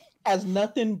guy has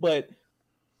nothing but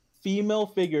female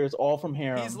figures, all from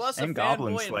harems. He's less and a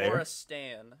Goblin fanboy Slayer. and more a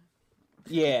stan.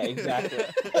 Yeah, exactly.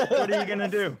 What are you gonna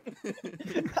do?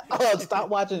 Oh, stop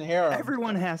watching harem.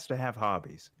 Everyone has to have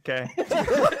hobbies, okay?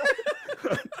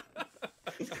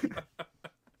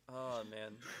 Oh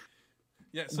man.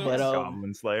 Yeah, so but,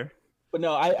 Goblin Slayer. But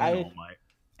no, I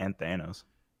and Thanos.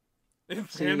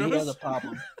 See, he has a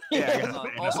problem.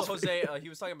 Also, Jose, he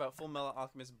was talking about Full Metal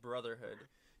Alchemist Brotherhood.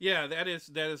 Yeah, that is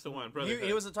the one. Brotherhood.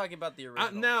 He wasn't talking about the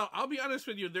original. Now, I'll be honest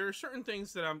with you. There are certain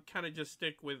things that I'm kind of just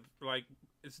stick with. Like,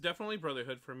 it's definitely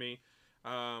Brotherhood for me.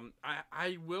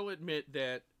 I will admit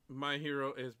that My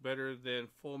Hero is better than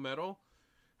Full Metal.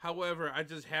 However, I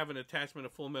just have an attachment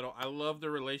to Full Metal. I love the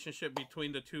relationship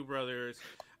between the two brothers.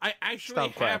 I actually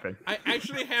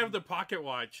have the pocket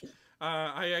watch.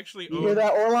 I actually own. You hear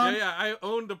that, Orlon? Yeah, I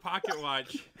own the pocket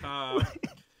watch.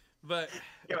 But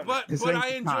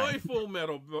I enjoy Full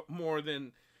Metal more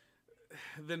than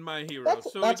My Hero.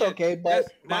 That's okay, but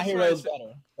My Hero is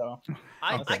better. So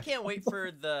I can't wait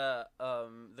for the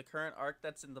current arc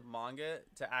that's in the manga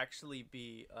to actually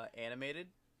be animated.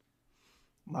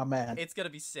 My man, it's gonna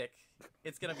be sick.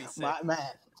 It's gonna be sick. My man.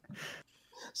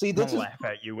 See, this laugh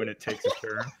at you when it takes a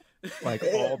turn. Like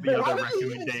all the other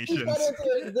recommendations.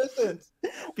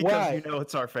 Because Why? You know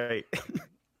it's our fate.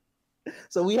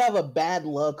 So we have a bad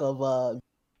luck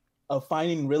of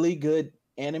finding really good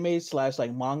anime /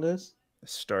 like mangas.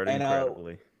 Start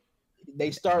incredibly. They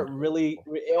start really.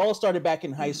 It all started back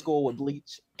in high school with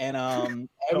Bleach, and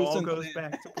it all goes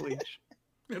back to Bleach.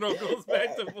 It all goes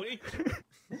back to Bleach.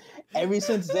 Ever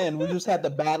since then, we just had the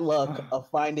bad luck of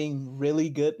finding really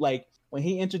good. Like when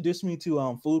he introduced me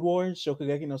to Food Wars,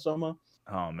 Shokugeki no Soma.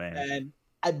 Oh man! And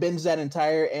I binged that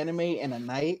entire anime in a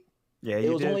night. Yeah,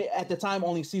 it was only at the time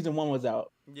only season 1 was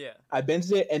out. Yeah, I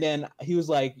binged it, and then he was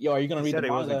like, "Yo, are you gonna read the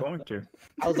manga?" Wasn't going to.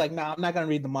 I was like, "Nah, I'm not gonna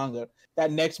read the manga."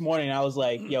 That next morning, I was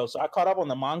like, "Yo," so I caught up on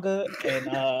the manga, and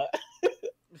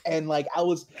and like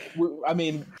I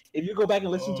mean, if you go back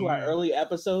and listen to our early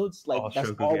episodes, like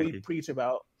that's all we preach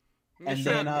about. And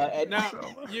then now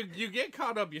you get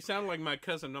caught up. You sound like my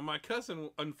cousin. Now my cousin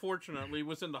unfortunately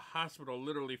was in the hospital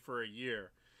literally for a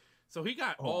year. So he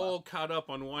got all caught up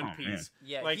on One Piece,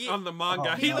 on the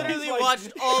manga. He literally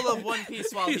watched all of One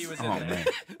Piece while he was in there.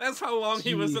 That's how long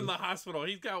he was in the hospital.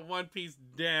 He's got One Piece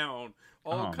down,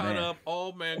 all caught up,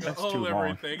 all manga, all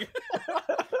everything.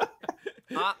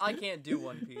 I can't do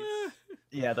One Piece.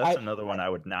 Yeah, that's another one I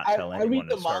would not tell anyone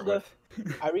to start with.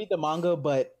 I read the manga,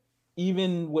 but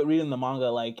even with reading the manga,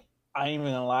 like I ain't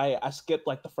even gonna lie, I skipped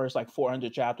like the first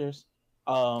 400 chapters.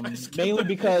 Mainly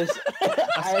because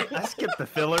I skipped the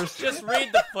fillers. Just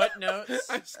read the footnotes.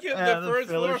 I skipped the first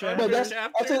 400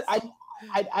 chapters.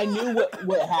 I knew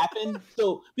what happened.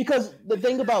 So because the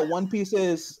thing about One Piece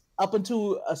is up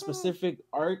until a specific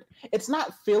arc, it's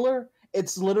not filler.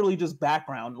 it's literally just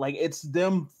background. Like it's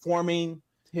them forming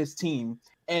his team,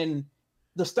 and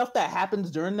the stuff that happens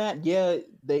during that, yeah,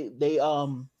 they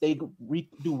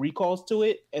do recalls to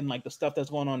it, and like the stuff that's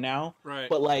going on now, Right?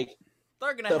 But like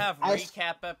they're gonna have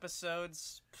recap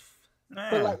episodes.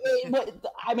 But like,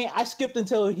 I mean, I skipped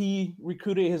until he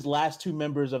recruited his last 2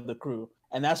 members of the crew,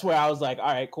 and that's where I was like, all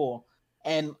right, cool,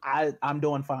 and I'm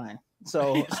doing fine.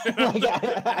 So like,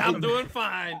 I'm doing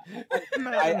fine.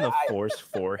 Imagine the Force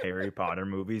 4 Harry Potter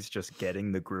movies just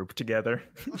getting the group together.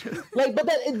 Like, but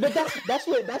that's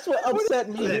what upset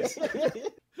me.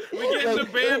 We getting the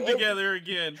band together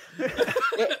again.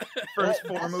 First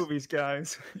 4 movies,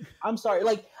 guys. I'm sorry.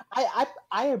 Like,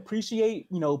 I appreciate,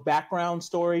 background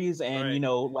stories and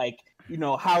right.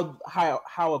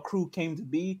 How a crew came to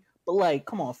be. But like,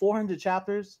 come on, 400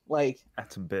 chapters. Like,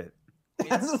 that's a bit.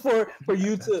 That's for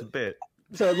you to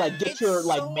like get your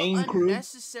like main crew.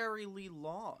 Unnecessarily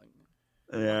long.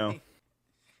 Yeah. Like,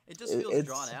 it just feels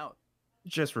drawn out.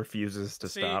 Just refuses to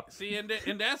stop. See, and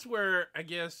that's where I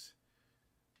guess,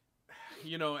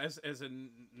 as a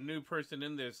new person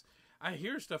in this, I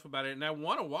hear stuff about it and I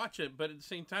want to watch it, but at the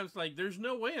same time, it's like there's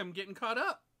no way I'm getting caught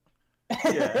up.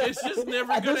 Yeah. It's just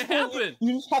never gonna happen.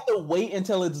 You just have to wait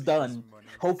until it's done.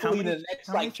 Hopefully, the next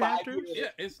like 5 chapters. years. Yeah,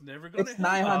 it's never gonna. It's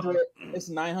 900. It's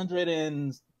 900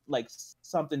 and like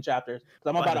something chapters. Because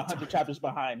I'm about 100 chapters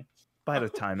behind. By the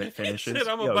time it finishes,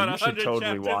 I'm about you should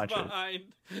totally watch behind.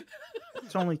 it.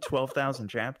 It's only 12,000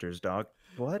 chapters, dog.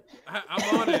 What?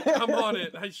 I'm on it. I'm on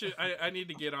it. I need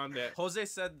to get on that. Jose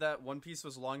said that One Piece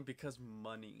was long because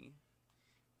money.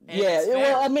 And yeah.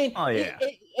 Well, I mean. Oh yeah.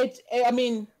 I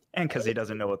mean. And because he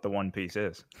doesn't know what the One Piece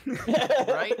is.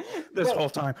 Right? This whole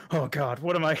time, oh God,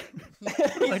 what am I?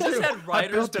 He's just had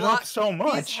writer's block so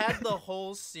much. He's had the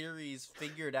whole series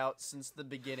figured out since the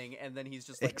beginning, and then he's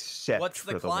just like, except what's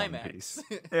the for climax? The One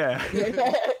Piece.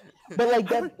 Yeah. But like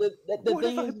the what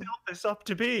thing have I is, built this up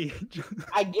to be?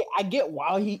 I get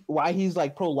why he's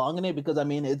like prolonging it, because I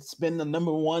mean it's been the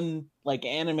 #1 like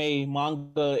anime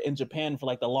manga in Japan for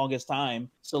like the longest time.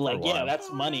 So like yeah,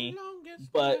 that's money.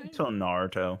 But until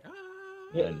Naruto.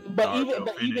 Yeah, but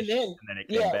even then, and then it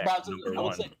came back to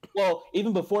 #1. Well,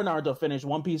 even before Naruto finished,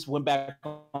 One Piece went back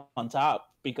on top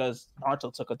because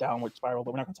Naruto took a downward spiral.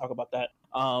 But we're not going to talk about that.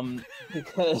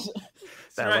 Because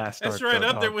that's right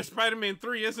up there with Spider-Man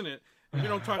 3, isn't it? We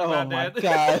don't talk about that. Oh my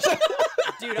gosh.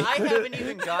 Dude, I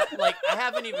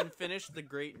haven't even finished the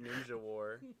Great Ninja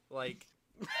War. Like,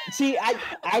 see,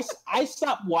 I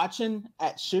stopped watching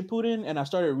at Shippuden and I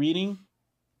started reading.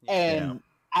 And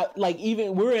I, like,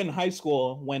 even we were in high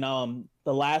school when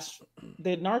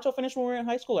did Naruto finish when we were in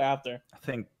high school or after? I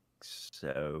think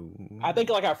so. I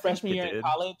think like our freshman year in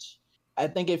college. I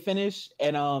think it finished,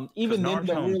 and even then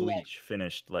Naruto and Bleach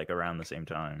finished like around the same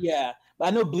time. Yeah, but I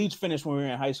know Bleach finished when we were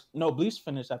in high school. No, Bleach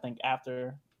finished I think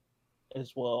after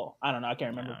as well. I don't know, I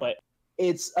can't remember, but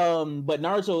it's but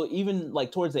Naruto, even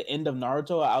like towards the end of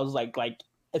Naruto, I was like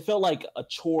it felt like a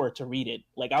chore to read it.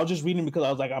 Like I was just reading because I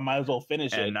was like, I might as well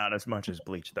finish it. And not as much as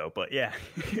Bleach though, but yeah.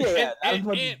 And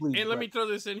let me throw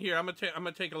this in here. I'm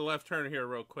gonna take a left turn here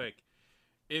real quick.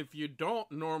 If you don't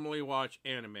normally watch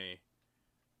anime,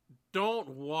 don't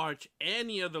watch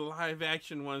any of the live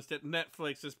action ones that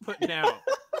Netflix is putting out.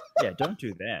 Yeah, don't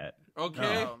do that.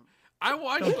 Okay. I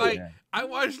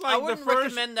watched I wouldn't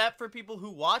recommend that for people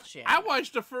who watch it. I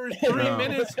watched the first 3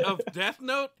 minutes of Death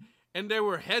Note, and there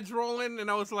were heads rolling, and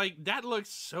I was like, "That looks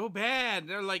so bad."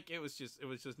 They're like, it was just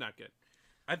not good.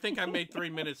 I think I made 3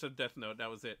 minutes of Death Note. That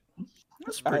was it.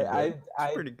 That's pretty good.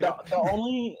 Pretty good.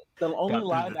 The only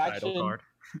live action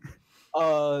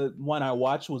one I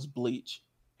watched was Bleach,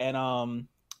 and I'm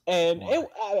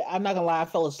not gonna lie, I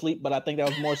fell asleep, but I think that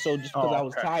was more so just because I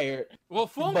was tired. Well,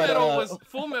 Full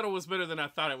Metal was better than I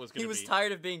thought it was going to be. He was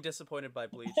tired of being disappointed by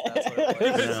Bleach. That's what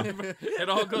it was. It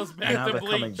all goes back to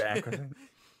Bleach.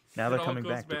 Now they're coming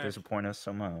back to disappoint us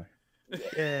so much.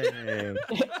 Yay.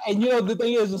 And the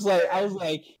thing is, it's like I was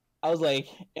like,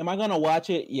 am I gonna watch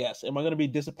it? Yes. Am I gonna be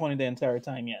disappointed the entire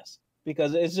time? Yes.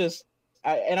 Because it's just,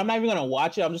 and I'm not even gonna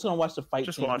watch it. I'm just gonna watch the fight.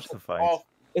 Just watch the fights.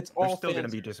 They're still gonna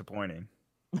be disappointing.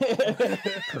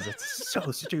 Because it's so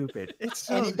stupid. It's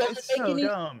so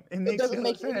dumb. It doesn't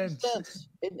make any sense.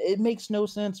 It makes no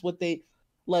sense what they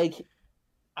like.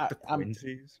 The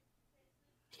Quincy's.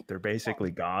 They're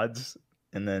basically gods.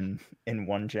 And then in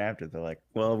one chapter, they're like,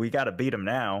 "Well, we got to beat him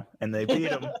now," and they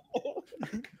beat him.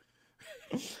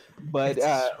 But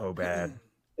it's so bad.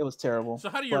 It was terrible. So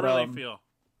how do you really feel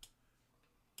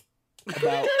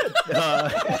about?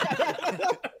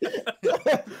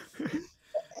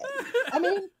 I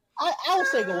mean, I would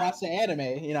say go watch the anime.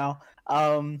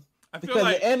 I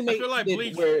feel like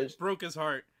Bleach broke his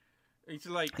heart. It's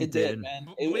like It did, man.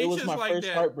 It Bleach was is my like first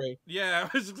that- heartbreak. Yeah,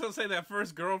 I was just gonna say that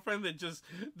first girlfriend that just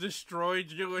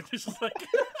destroyed you, and just like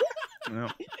No,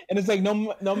 And it's like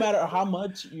no matter how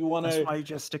much you want that's to why you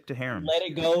just stick to harems. let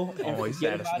it go, and Always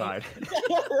forget about satisfied.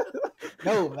 it.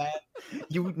 No, man.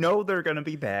 You know they're gonna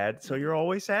be bad, so you're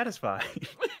always satisfied.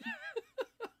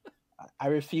 I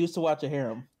refuse to watch a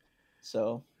harem.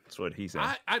 So That's what he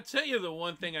said. I tell you, the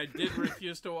one thing I did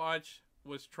refuse to watch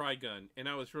was Trigun, and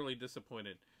I was really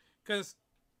disappointed because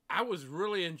I was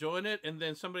really enjoying it, and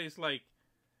then somebody's like,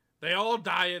 they all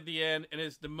die at the end, and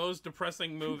it's the most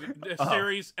depressing movie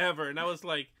series ever, and I was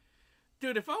like,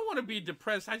 dude, if I want to be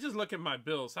depressed, I just look at my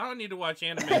bills. I don't need to watch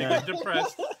anime to get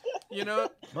depressed, you know?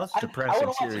 Most I depressing wanna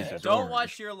watch series it. is Don't Orange.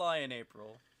 watch Your Lie in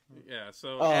April. Yeah,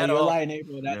 so. oh, At you're all. lying,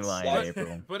 April. You're That's lying, that's-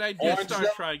 April. But I did Orange start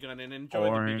though? Trigun and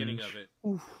enjoyed the beginning of it.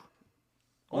 Oof.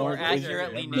 Or Orange is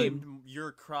accurately good. named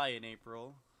Your Cry in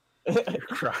April. You're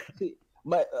crying.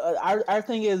 But our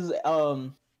thing is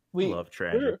we Love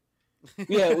tragedy.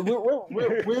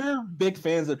 we're big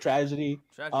fans of tragedy.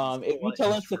 Tragedy's If you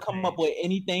tell us to come up with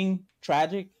anything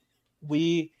tragic,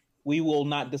 we will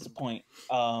not disappoint.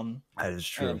 That is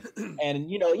true. And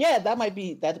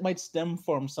that might stem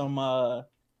from some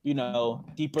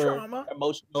deeper Trauma.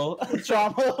 emotional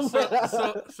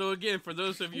trauma. So again, for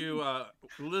those of you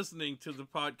listening to the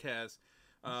podcast,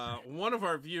 one of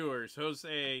our viewers,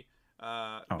 Jose,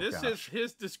 this is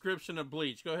his description of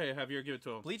Bleach. Go ahead, Javier, give it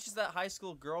to him. Bleach is that high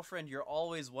school girlfriend you're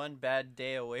always one bad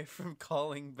day away from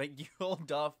calling, but you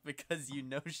hold off because you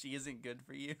know she isn't good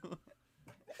for you.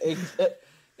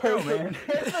 Oh, man.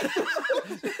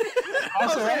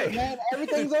 Also, right, man,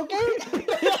 everything's okay.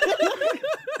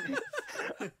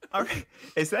 Okay.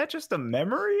 Is that just a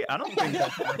memory? I don't think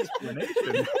that's an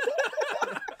explanation.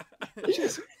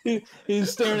 He's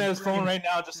staring at his phone right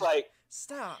now, just like,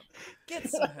 Stop. Get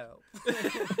some help.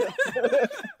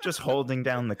 Just holding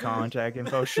down the contact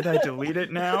info. Should I delete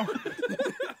it now?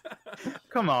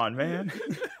 Come on, man.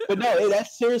 but no,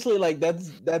 that's seriously like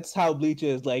that's how Bleach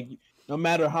is. Like, no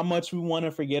matter how much we want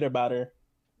to forget about her,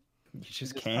 You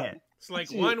just can't. It's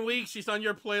like 1 week she's on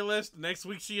your playlist, next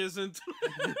week she isn't.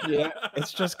 yeah.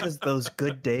 It's just because those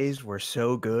good days were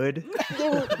so good.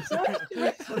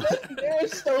 They're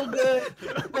so good.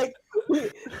 Like,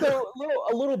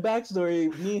 a little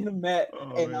backstory. Me and him met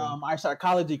in our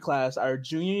psychology class, our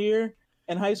junior year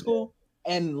in high school,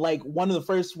 and like one of the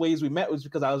first ways we met was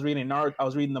because I was reading Naruto. I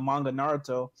was reading the manga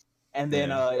Naruto, and then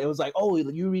it was like, "Oh,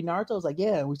 you read Naruto?" I was like,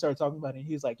 "Yeah." And we started talking about it. And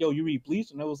he was like, "Yo, you read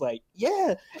Bleach?" And I was like,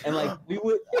 "Yeah." And like we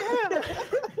would,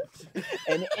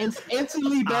 and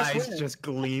instantly best Eyes friends. just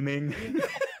gleaming.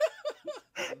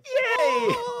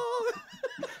 Yay!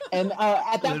 And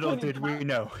at that Little point, did we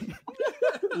know.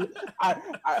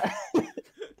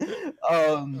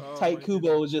 Tight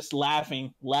Kubo was just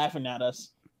laughing at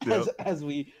us Yep. as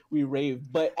we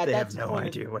raved. But at They that have no point,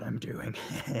 idea what I'm doing.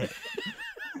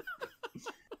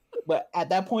 But at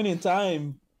that point in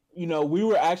time, we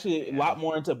were actually a lot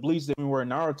more into Bleach than we were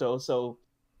Naruto. So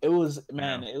it was,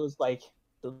 man, it was like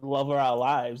the love of our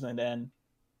lives, and then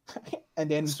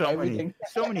so everything.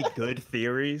 many good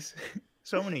theories,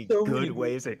 so many So good many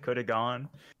ways it could have gone,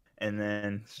 and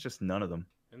then it's just none of them.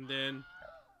 And then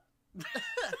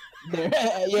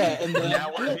Yeah, and then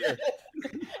Now we're here.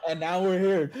 and now we're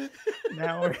here.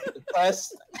 Now we're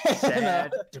Depressed,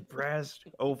 sad, depressed,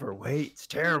 overweight. It's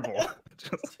terrible.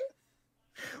 Just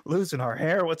losing our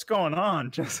hair. What's going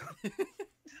on? Just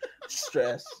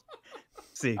stress.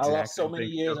 see I exactly lost so many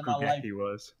years of my life. He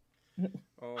was.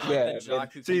 oh, Yeah. The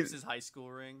jock who See- keeps his high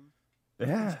school ring.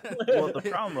 Yeah. Well, the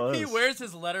problem was He wears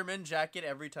his Letterman jacket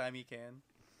every time he can.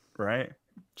 right.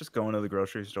 Just going to the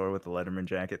grocery store with the Letterman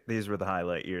jacket. These were the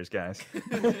highlight years, guys.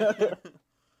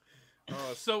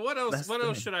 so what else? That's What the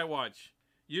else thing. should I watch?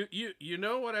 You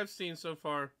know what I've seen so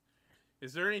far.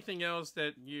 Is there anything else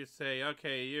that you say?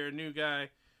 Okay, you're a new guy.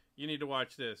 You need to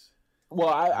watch this. Well,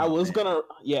 I Oh, was man. gonna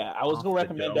Off the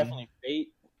recommend dome. definitely Fate,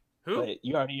 Who? but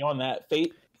you already on that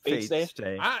Fate Stay.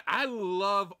 Stay. I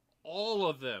love all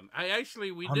of them.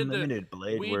 We did Unlimited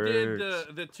Blade we Words.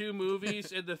 did the two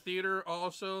movies in the theater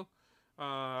also.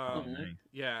 Oh, nice.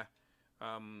 Yeah.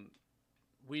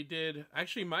 We did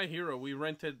actually My Hero. We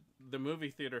rented the movie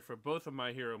theater for both of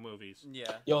My Hero movies.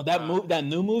 Yeah. Yo, that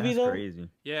new movie That's though. crazy.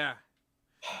 Yeah.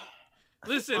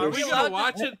 Listen, Are are we we gonna allowed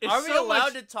watch to- it? It's Are we so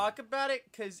allowed much- to talk about it?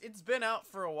 Because it's been out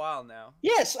for a while now.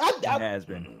 Yes, It has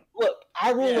been. look.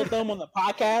 I rule Yeah. with them on the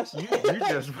podcast. You're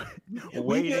just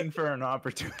waiting for an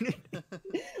opportunity.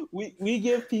 we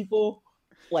give people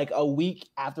like a week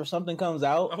after something comes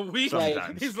out. A week?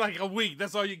 Sometimes. He's like, a week.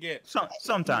 That's all you get.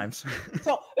 Sometimes.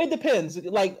 So it depends.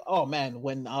 Like, oh man,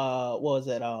 when what was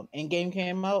it? Endgame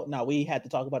came out. Now we had to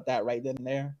talk about that right then and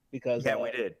there because Yeah,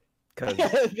 we did. Because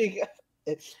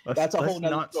that's a whole let's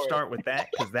nother not story. start with that,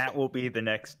 because that will be the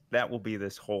next. That will be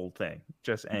this whole thing.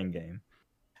 Just Endgame.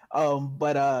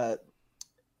 But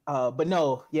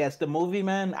no, yes, the movie,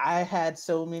 man. I had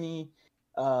so many,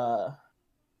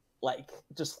 like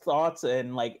just thoughts,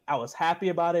 and like I was happy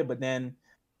about it, but then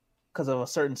because of a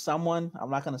certain someone, I'm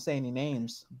not gonna say any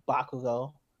names,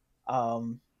 Bakugo.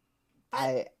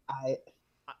 I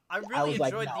really was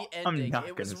like, enjoyed no. the I'm ending. not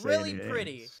It was gonna say really any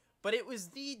pretty, names. but it was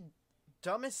the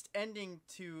dumbest ending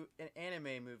to an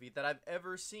anime movie that I've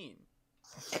ever seen.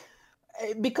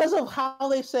 Because of how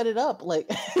they set it up, like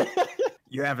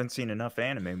You haven't seen enough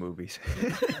anime movies.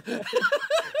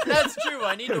 That's true.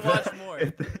 I need to watch more.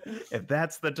 If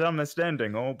that's the dumbest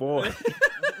ending, oh boy.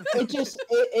 it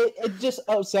just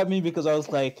upset me because I was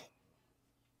like,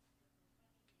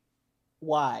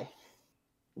 why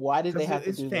did they have to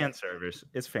It's do fan that? service.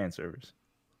 It's fan service.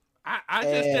 I just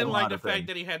And- didn't A like lot the of fact things.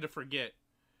 that he had to forget.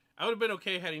 I would have been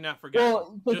okay had he not forgotten.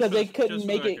 Well, because they couldn't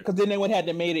make it, because then they would have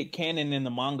to made it canon in the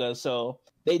manga. So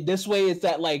this way it's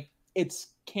that like it's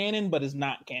canon, but it's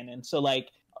not canon. So like,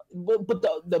 but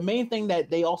the main thing that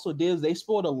they also did is they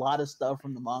spoiled a lot of stuff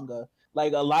from the manga.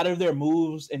 Like a lot of their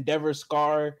moves, Endeavor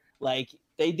Scar, like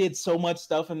they did so much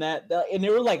stuff in that, and they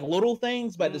were like little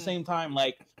things, but at the same time,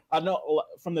 like I know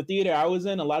from the theater I was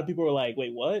in, a lot of people were like,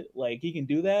 "Wait, what? Like he can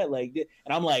do that?" Like,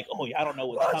 and I'm like, "Oh yeah, I don't know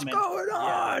what's coming." going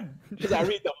on? Because I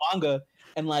read the manga,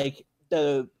 and like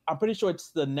I'm pretty sure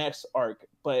it's the next arc,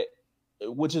 but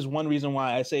which is one reason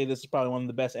why I say this is probably one of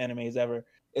the best animes ever.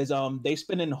 Is they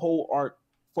spend a whole arc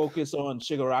focus on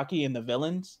Shigaraki and the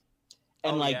villains,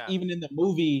 and Oh, like yeah. even in the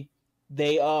movie,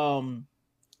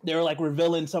 they're like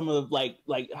revealing some of like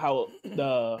how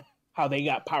they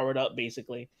got powered up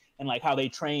basically, and like how they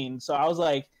trained. So I was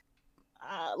like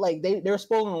they're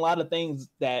spoiling a lot of things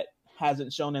that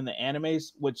hasn't shown in the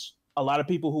animes, which a lot of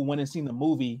people who went and seen the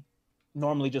movie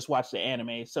normally just watch the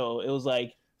anime. So it was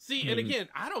like, See, and again,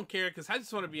 I don't care because I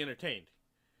just want to be entertained.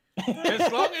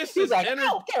 As long as he's it's like, I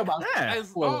don't care about Yeah.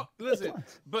 as long, listen,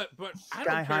 but Sky I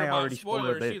don't High care about already spoiled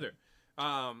spoilers it. either.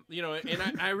 You know,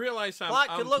 and I realize Plot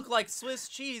could look like Swiss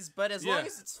cheese, but as long Yeah.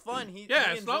 as it's fun, he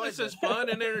as long enjoys as it's it. fun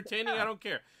and entertaining, I don't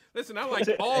care. Listen, I like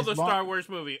all As the long- Star Wars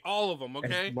movie, all of them.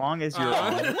 Okay, As long as you're Uh,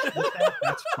 honest with that,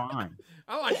 that's fine.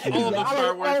 I like all of the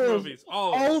Star Wars movies,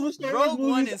 all of them. all the Star Wars Rogue One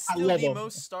movies, is I still love the them.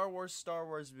 most Star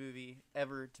Wars movie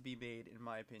ever to be made, in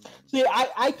my opinion. See,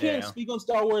 I can't Yeah. speak on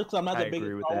Star Wars because I'm not I the biggest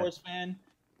agree with Star that. Wars fan.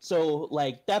 So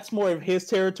like that's more of his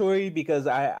territory because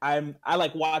I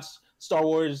like watch Star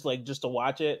Wars like just to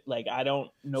watch it. Like I don't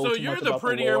know. So too you're much the about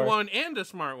prettier lore. one and the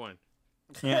smart one.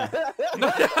 Yeah. No,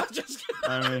 I'm just kidding.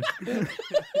 I mean,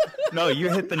 no, you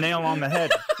hit the nail on the head.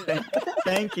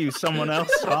 Thank you. Someone else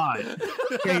saw it.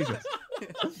 Jesus.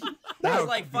 It's Now,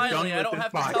 like, we're done finally, I with don't this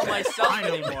have to tell podcast. myself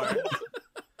Finally. anymore.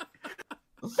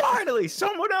 Finally,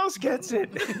 someone else gets it.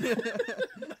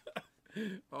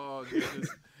 Oh goodness.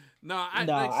 No, like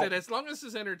I said, as long as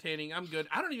it's entertaining, I'm good.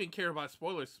 I don't even care about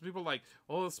spoilers. People are like,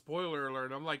 oh, spoiler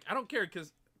alert. I'm like, I don't care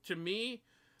because to me,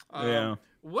 Yeah.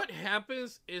 what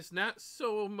happens is not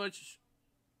so much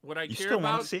what I You care still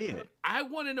want about. to see it. I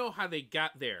want to know how they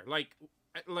got there. Like,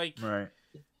 Right.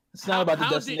 It's not about the how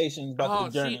did- destination, it's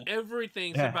about the journey. See,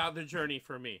 everything's Yeah. about the journey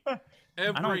for me. don't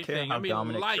care Everything. how I mean,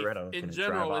 Dominic life Toretto in can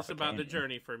general drive is off a about the canyon.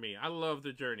 journey for me. I love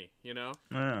the journey, you know?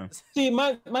 Yeah. See,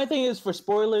 my thing is for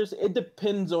spoilers, it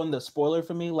depends on the spoiler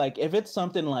for me. Like if it's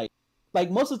something like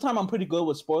most of the time I'm pretty good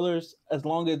with spoilers as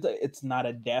long as it's not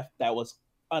a death that was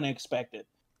unexpected.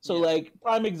 So Yeah. like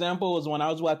prime example was when I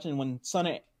was watching when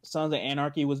Sons of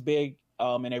Anarchy was big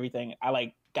and everything. I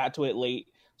like got to it late.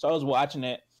 So I was watching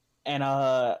it and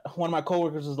one of my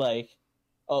coworkers was like,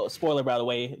 oh, spoiler by the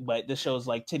way, but this show's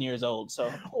like 10 years old. So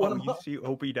one Oh, of you my- see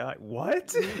Opie die?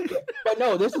 What? but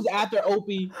no, this was after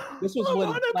Opie. This was I'm when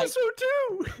on like episode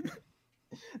 2.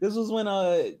 this was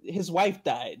when his wife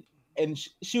died, and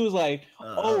she was like,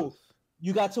 "Oh,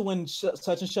 you got to when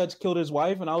such and such killed his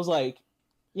wife," and I was like,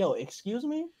 "Yo, excuse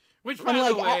me." Which, by I'm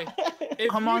the like, way,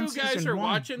 if I'm on you guys season are 1.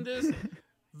 watching this,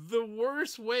 the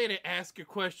worst way to ask a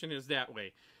question is that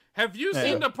way. Have you Yeah.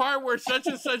 seen the part where such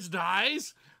and such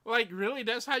dies? Like, really?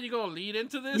 That's how you gonna lead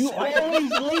into this? you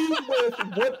always lead with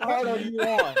what part are you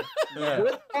on? Yeah.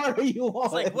 What part are you on?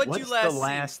 It's like, what'd What's you last the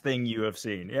last thing you have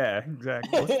seen? Yeah,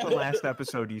 exactly. What's the last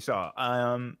episode you saw?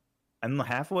 I'm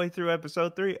halfway through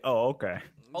episode 3. Oh, okay.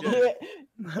 Although,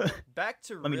 back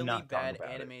to Let me really not talk bad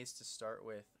about it. animes to start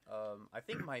with. I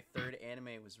think my third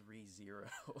anime was ReZero.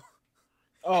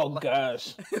 Oh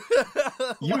gosh.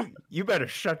 You better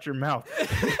shut your mouth.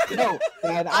 No,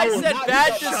 man, I will said not bad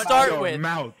shut to my start mouth. with.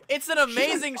 Mouth. It's an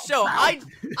amazing show. I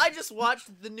just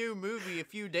watched the new movie a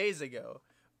few days ago,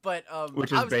 but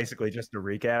Which is basically just a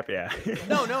recap. Yeah.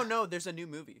 no. There's a new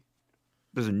movie.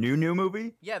 There's a new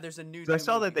movie. Yeah, there's a new. So I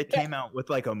saw movie. that they came out with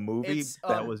like a movie It's,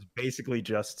 that was basically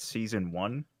just season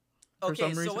 1. For Okay,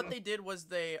 some so reason. what they did was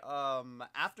they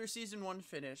after season 1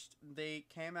 finished, they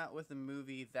came out with a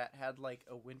movie that had like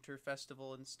a winter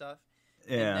festival and stuff.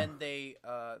 Yeah. And then they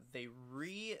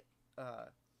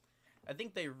I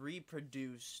think they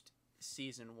reproduced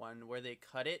season 1 where they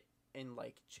cut it and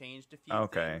like changed a few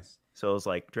things. So it was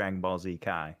like Dragon Ball Z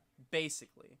Kai.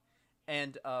 Basically.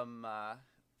 And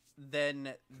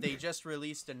then they just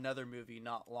released another movie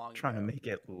not long Trying ago. to make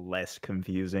it less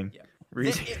confusing. Yeah.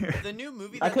 Reason- The new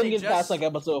movie I that couldn't they get just past like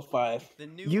episode 5. the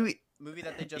new You movie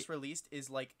that they just released is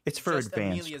like It's for just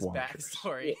advanced Amelia's watchers.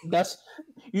 backstory. That's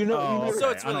you know. Oh, you know okay. So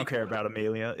it's I really don't care cool. about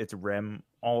Amelia. It's Rem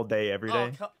all day, every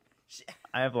day. She,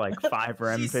 I have like 5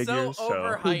 Rem she's figures. so So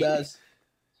overhyped. he does.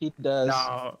 He does.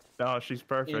 no, she's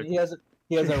perfect. He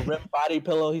has a rim body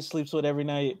pillow he sleeps with every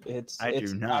night. I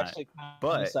do not. actually kinda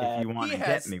But sad. if you want He to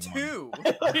has get me 2.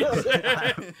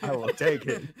 one, I will take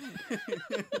it.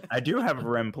 I do have a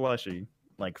Rem plushie,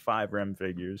 like 5 Rem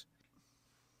figures,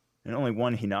 and only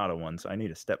 1 Hinata one. So I need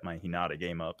to step my Hinata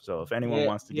game up. So if anyone Yeah,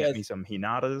 wants to yes. get me some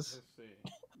Hinatas, Let's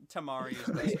see. Tamari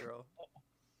is best girl.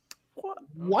 what?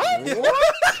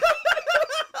 What?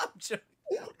 I'm joking.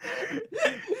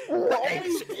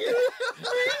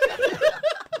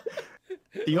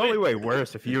 The only way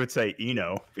worse if you would say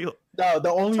Eno. Feel No, the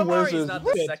only worst Tamari's is not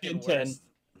the 10, second 10. worst.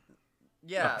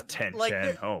 Yeah, 10-10. like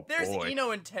Oh, there's boy.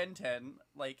 Eno in 10-10.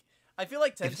 Like I feel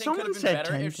like 10-10 could someone have been said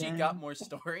better if she 10-10. got more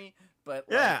story. But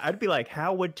like, Yeah, I'd be like,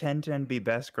 how would 1010 be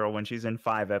best girl when she's in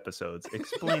 5 episodes?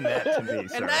 Explain that to me,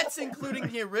 sir. and that's including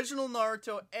the original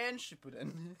Naruto and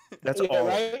Shippuden. That's Yeah, all.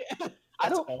 right? I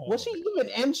don't. all Was she of even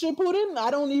in Shippuden? I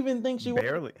don't even think she was.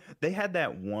 Barely. They had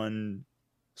that one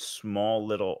small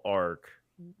little arc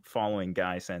following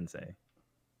Guy Sensei.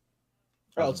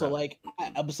 That Oh, was so about- like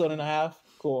episode and a half.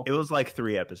 Cool. it was like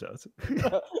 3 episodes.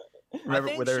 Remember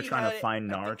think where they were she trying had- to find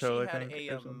Naruto? I I think think. she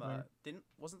or had something?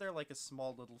 wasn't there like a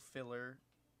small little filler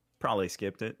Probably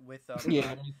skipped it. with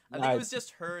Yeah. I think it was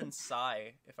just her and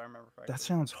Sai, if I remember correctly. That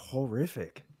sounds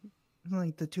horrific.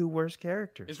 Like the 2 worst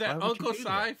characters. Is Why that would you Uncle do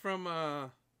Sai from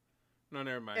No,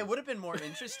 never mind. It would have been more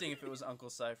interesting if it was Uncle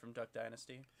Sai from Duck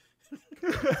Dynasty.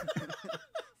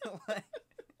 that?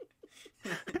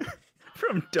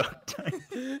 From Duck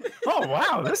Dynasty. Oh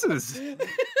wow, this is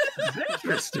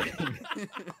interesting.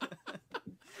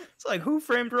 It's like Who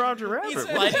Framed Roger Rabbit? He's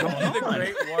What's fighting going through the on?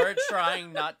 Great War,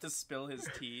 trying not to spill his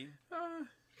tea.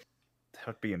 That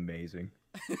would be amazing.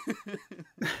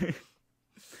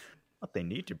 What they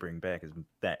need to bring back is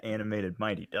that animated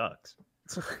Mighty Ducks.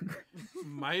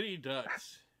 Mighty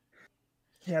Ducks.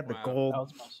 He had the Wow. That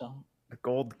was my show.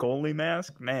 gold goalie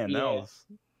mask. Man, that Yeah. was.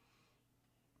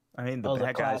 I mean, That was a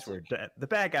the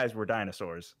bad guys were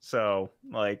dinosaurs. So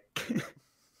like,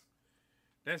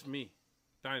 That's me.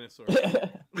 Dinosaur.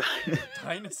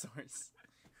 Dinosaurs.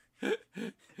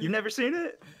 you've never seen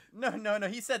it? No.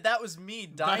 He said that was me.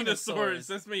 Dinosaurs.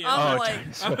 That's me. I'm Oh, like,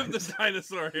 dinosaurs. I'm the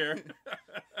dinosaur here.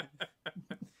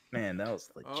 Man, that was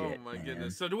legit. Oh my man.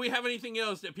 goodness. So do we have anything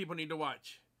else that people need to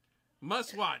watch?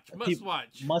 Must watch. Must Peop-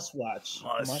 watch. Must watch.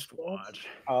 Must watch.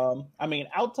 I mean,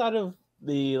 outside of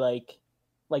the like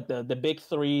the big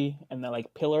 3 and the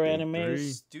like pillar Big animes. 3.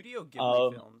 Studio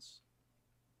Ghibli films.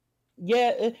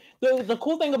 Yeah, the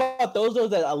cool thing about those is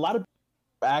that a lot of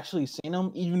people have actually seen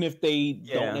them, even if they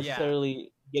Yeah. don't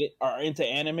necessarily get it are into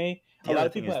anime. The a lot other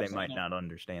of thing people is have they might seen not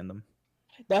understand them.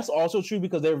 them. That's also true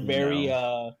because they're very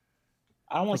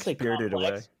I don't want Like to say Spirited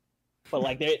complex, Away. but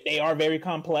like they are very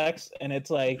complex, and it's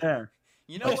like Yeah.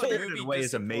 You know what Spirited movie Away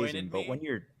is amazing, disappointed but me? when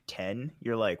you're 10,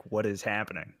 you're like, what is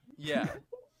happening? Yeah.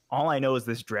 All I know is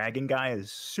this dragon guy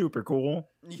is super cool.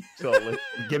 So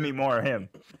give me more of him.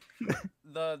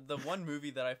 The one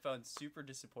movie that I found super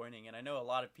disappointing, and I know a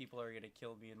lot of people are gonna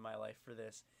kill me in my life for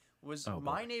this, was Oh, boy.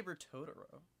 My Neighbor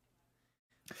Totoro.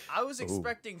 I was Ooh.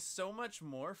 expecting so much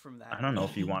more from that. I don't know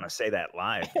if you want to say that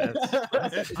live.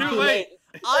 That's It's too late.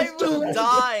 I It's too will late.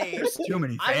 die. there's too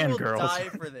many I will fangirls. die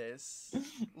for this.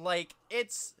 Like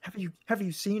it's Have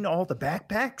you seen all the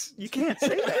backpacks? You can't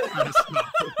say that kind of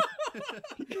stuff.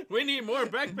 We need more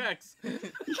backpacks. You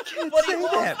can't but he say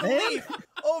holds that, the man. leaf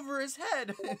over his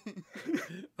head.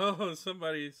 Oh,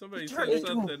 somebody Turned said into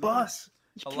something. a bus.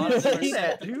 You A can't lot of say them are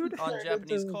that, set dude. on Turned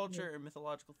Japanese into- culture and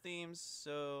mythological themes.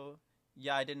 So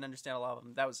yeah, I didn't understand a lot of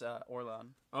them. That was Orlan.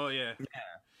 Oh yeah.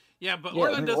 Yeah, but Yeah,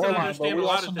 Orland doesn't Orlon, but understand we a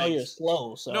lot also of know you're things.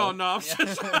 slow. So No, I'm Yeah.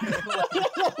 just.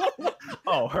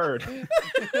 Oh, heard.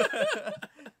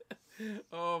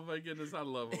 Oh my goodness, I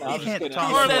love No, him. I'm You just can't kidding. talk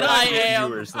He said, about "I our am."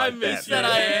 viewers I like miss that, you. said,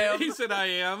 "I man. am." He said, "I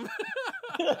am."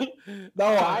 No,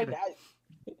 I Talk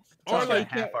Or about like,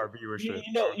 half our viewership.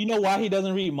 you know why he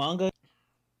doesn't read manga?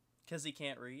 Because he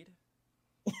can't read.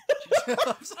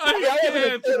 I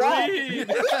can't read.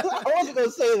 I wasn't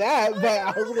gonna say that, but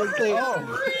I was gonna say.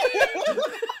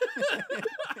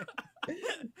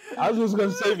 I was just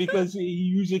gonna say because he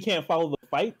usually can't follow the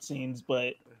fight scenes,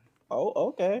 but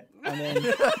okay. And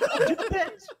then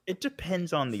It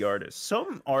depends on the artist.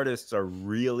 Some artists are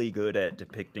really good at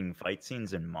depicting fight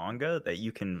scenes in manga that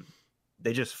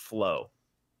they just flow.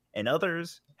 And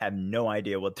others have no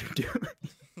idea what they're doing.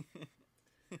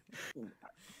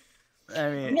 I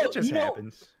mean, it just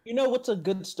happens. you know what's a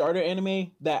good starter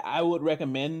anime that I would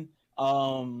recommend?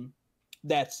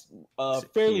 That's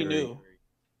fairly Sekiri. new.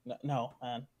 No,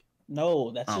 man.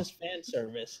 No, that's Oh. just fan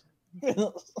service.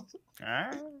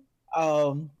 Ah.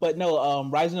 But no,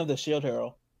 Rising of the Shield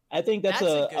Hero. I think that's,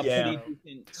 That's a a good pretty show.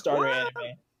 decent starter What?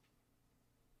 anime.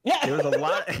 Yeah, There was a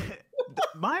lot.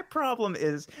 My problem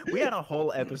is we had a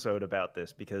whole episode about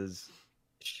this because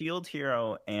Shield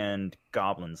Hero and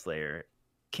Goblin Slayer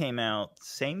came out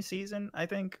same season, I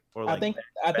think, or like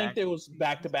I think there was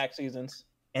back-to-back seasons.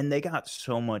 and they got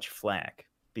so much flack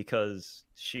because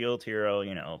Shield Hero,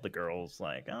 the girl's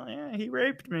like, oh yeah, he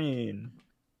raped me,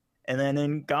 and then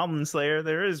in Goblin Slayer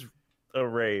there is a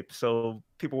rape, so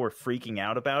people were freaking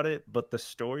out about it, but the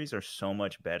stories are so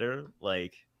much better.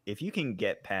 Like, if you can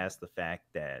get past the fact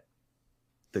that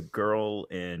the girl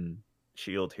in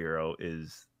Shield Hero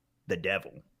is the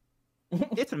devil,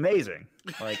 it's amazing.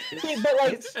 Like, But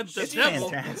like, It's the it's devil.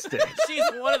 fantastic. She's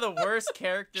one of the worst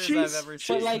characters I've ever She's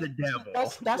seen. like, the devil.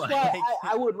 that's Like, why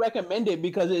I would recommend it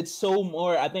because it's so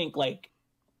more, I think, like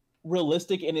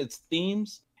realistic in its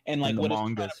themes and like and the what it's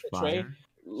trying manga's to portray. fire.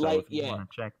 So Like, if you yeah, want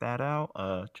to check that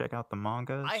out, check out the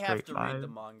manga. I have Straight to Five, read the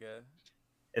manga.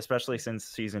 especially since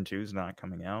season 2 is not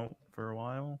coming out for a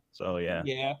while. So yeah,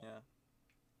 yeah. Yeah. the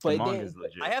But manga's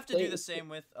legit. I have to do They- the same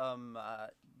with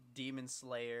Demon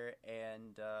Slayer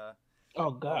and oh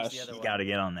what was gosh, the other You one? got to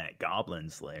get on that Goblin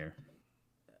Slayer.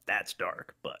 That's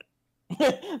dark, but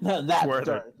no, that's worth it.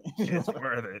 dark. it's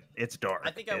worth it. It's dark.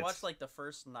 I think I It's- watched like the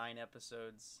first 9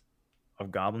 episodes. of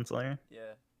Goblin Slayer.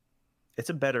 Yeah. It's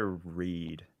a better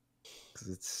read because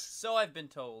it's So I've been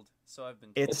told.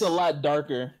 It's a lot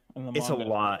darker in the it's a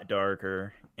manga. lot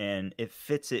darker and it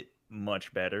fits it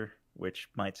much better, which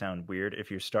might sound weird if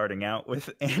you're starting out with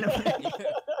anime.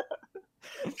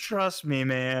 Trust me,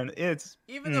 man. It's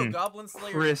Even though Goblin Slayer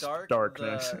is crisp dark,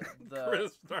 darkness. the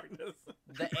Chris Darkness.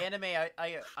 the anime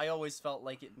I always felt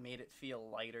like it made it feel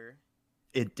lighter,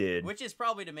 it did. which is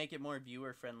probably to make it more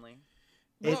viewer friendly.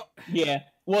 Well, Yeah,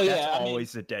 well, That's yeah. I mean,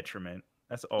 always a detriment.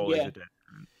 That's always Yeah. a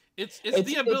detriment. it's It's-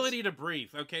 the ability to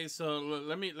breathe. Okay, so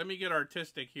let me get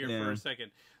artistic here for Yeah. a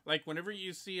second. Like whenever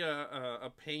you see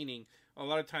a painting, a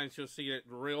lot of times you'll see it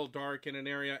real dark in an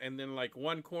area, and then like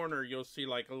one corner you'll see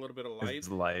like a little bit of light. It's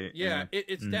light. Yeah,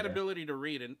 it's that Yeah. ability to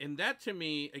read, and that to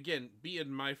me, again,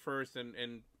 being my first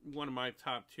and one of my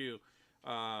top 2,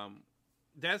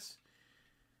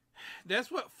 that's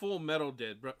what Full Metal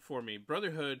did for me.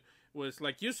 Brotherhood was,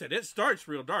 like you said, it starts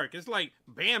real dark. It's like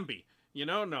Bambi,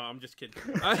 No, I'm just kidding.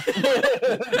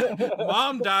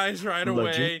 Mom dies right away.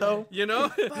 Legit, though?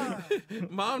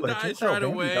 Mom Legit, dies though, right Bambi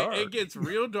away. dark. It gets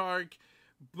real dark,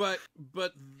 but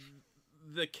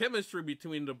the chemistry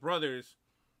between the brothers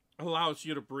allows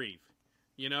you to breathe.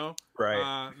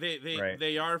 Right. They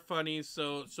they are funny.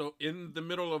 So in the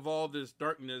middle of all this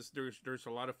darkness, there's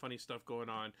a lot of funny stuff going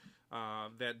on.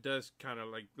 That does kind of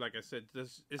like I said,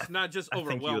 it's not just I think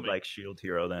overwhelming. you would like Shield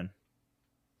Hero then.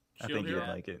 I Shield think you would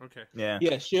Hero? like it. Okay. Yeah.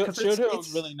 yeah, Shield 'Cause Hero it's-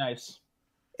 is really nice.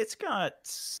 It's got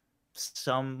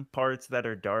some parts that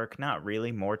are dark, not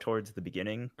really, more towards the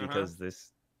beginning because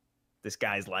this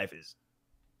guy's life is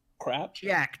Crap.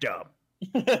 jacked up.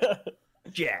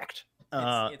 Jacked.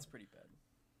 It's pretty bad.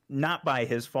 Not by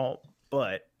his fault,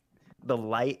 but the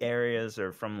light areas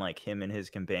are from like him and his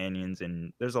companions,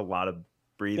 and there's a lot of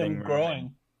breathing Them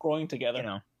room growing together.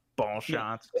 and, ball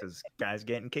shots because guys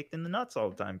getting kicked in the nuts all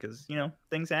the time because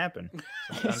things happen.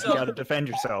 Sometimes So- you got to defend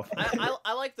yourself.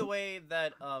 I like the way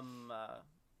that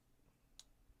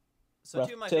so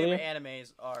two of my Reptilia? favorite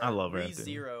animes are I love Reptilia.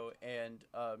 ReZero and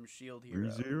Shield Hero.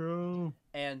 Zero.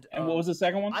 And what was the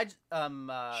second one?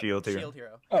 Shield Hero. Shield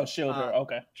Hero. Oh, Shield Hero.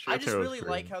 Okay. I just really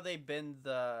like how they bend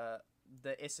the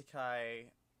isekai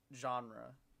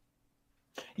genre.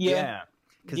 Yeah.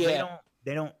 because Yeah.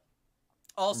 they don't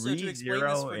Also, to explain this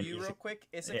ReZero for and you real quick,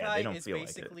 they isekai don't is feel like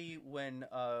it. basically when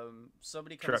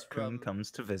somebody comes Truck Kun from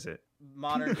comes to visit.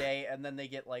 modern day and then they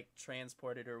get like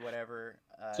transported or whatever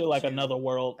to like another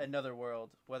world. another world,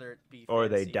 whether it be Or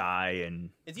they fantasy. die and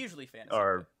It's usually fantasy.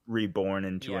 are reborn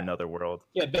into Yeah. another world.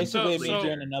 Yeah, basically So- it means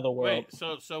you're in another world. Wait,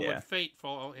 so Yeah. would Fate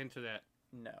fall into that?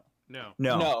 No, No.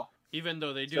 No. Even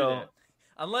though they do So- that.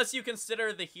 unless you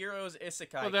consider the heroes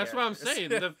isekai. Well, that's what I'm characters. saying.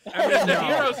 The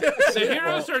No.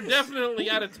 heroes are definitely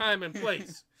out of time and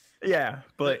place. Yeah,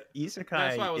 but That's why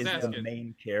Isekai I was is the asking.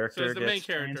 main character. So it's the main gets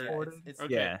character. transported. It's-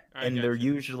 Okay. Yeah, I and got they're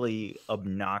you. usually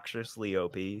obnoxiously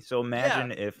OP. So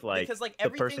imagine if like because like the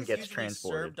person everything's gets usually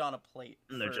transported. served on a plate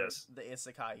for And they're just- the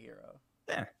isekai hero.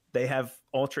 Yeah, they have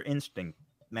Ultra Instinct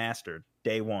mastered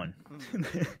day one.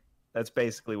 Mm. That's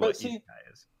basically But what see,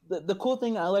 Isekai is. The cool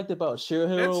thing I liked about Shield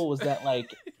Hero It's- was that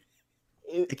like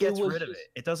It gets was rid of just-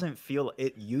 it. It doesn't feel.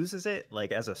 It uses it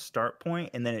like as a start point,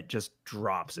 and then it just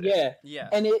drops it. Yeah, Yeah,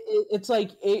 and it's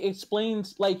like it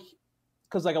explains like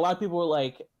because like a lot of people are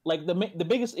like the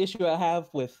biggest issue I have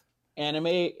with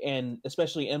anime and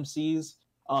especially MCs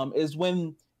is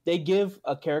when they give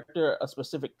a character a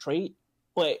specific trait,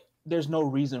 but there's no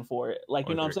reason for it. Like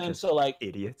you Or know what I'm they're saying? just So like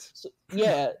idiots. so,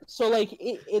 yeah, so like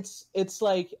it's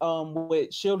like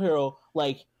with Shield Hero,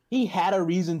 like he had a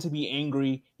reason to be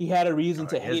angry. He had a reason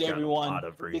to He has hate got a everyone lot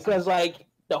of reasons. because like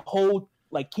the whole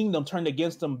like kingdom turned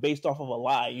against him based off of a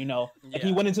lie. You know, like he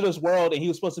Yeah. went into this world and he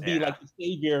was supposed to be Yeah. like the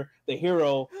savior, the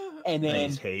hero, and then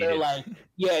he's they're hated. like,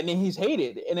 yeah, and then he's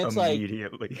hated, and it's like,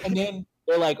 immediately. and then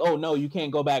they're like, oh no, you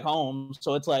can't go back home.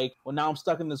 So it's like, well, now I'm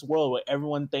stuck in this world where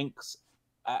everyone thinks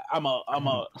I'm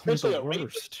a especially a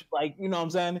rapist. Like you know what I'm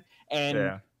saying? And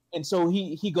yeah. and so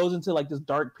he goes into like this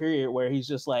dark period where he's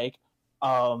just like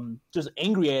just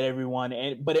angry at everyone,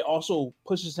 and but it also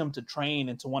pushes him to train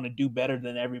and to want to do better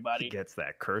than He everybody. gets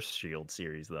that Curse Shield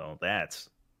series though. That's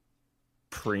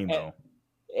primo.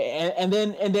 And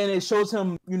then it shows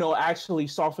him, you know, actually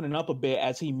softening up a bit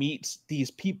as he meets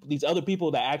these other people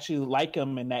that actually like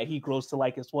him and that he grows to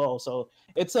like as well. So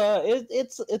it's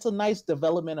a nice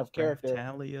development of character.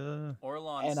 Talia.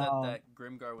 Orlon And, said that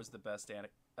Grimgar was the best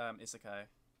isekai.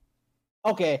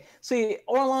 Okay, see,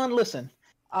 Orlon, listen.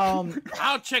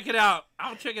 I'll check it out.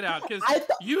 Because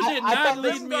you did I not thought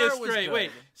lead me Grimgar was astray. good.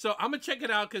 Wait, so I'm gonna check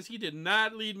it out because he did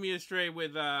not lead me astray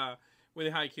with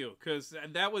Haikyuu, because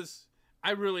that was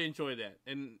I really enjoyed that,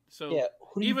 and so Yeah,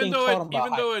 who do you even think though taught him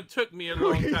about it took me a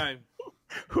long time.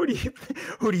 Who do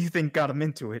you think got him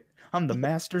into it? I'm the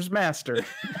master's master.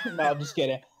 No, I'm just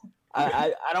kidding.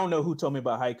 I don't know who told me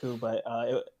about Haiku, but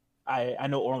I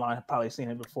know Orlon had probably seen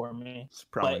it before me. It's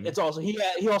probably But it's also he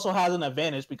also has an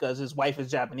advantage because his wife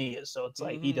is Japanese, so it's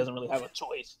like he Mhm. doesn't really have a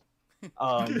choice.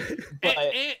 and,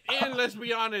 and let's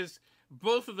be honest,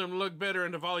 both of them look better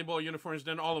in the volleyball uniforms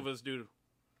than all of us do.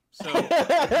 So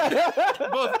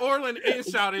both Orland and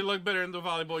Saudi look better in the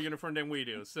volleyball uniform than we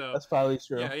do. So That's probably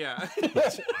true. yeah.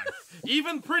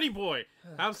 Even Pretty Boy.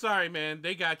 I'm sorry, man.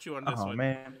 They got you on this oh one.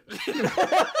 man,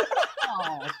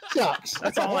 Oh, shucks.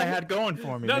 that's all I had going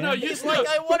for me. No, man. no, you He's still, like,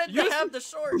 I wanted you- to have the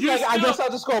short. you Like, I still- guess I'll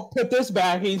just go put this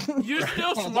back. You're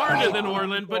still smarter than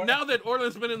Orland, but now that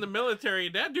Orland's been in the military,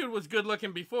 that dude was good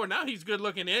looking before. Now he's good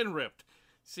looking and ripped.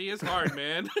 See, it's hard,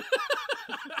 man.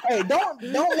 Hey, don't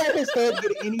let his head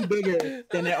get any bigger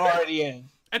than it already is.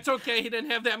 It's okay. He didn't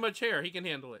have that much hair. He can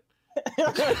handle it.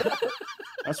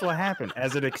 That's what happened.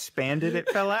 As it expanded, it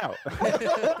fell out.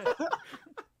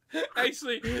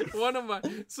 Actually, one of my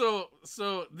so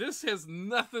this has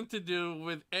nothing to do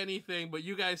with anything, but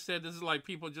you guys said this is like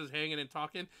people just hanging and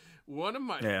talking. One of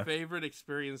my Yeah. favorite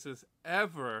experiences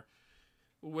ever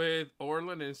with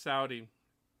Orland and Saudi,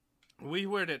 we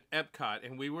were at Epcot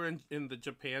and we were in the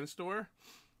Japan store.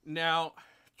 Now,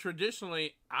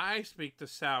 traditionally, I speak to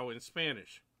Sao in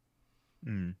Spanish.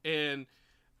 Mm. And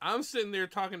I'm sitting there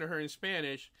talking to her in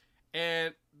Spanish,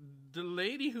 and the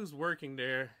lady who's working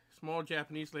there, small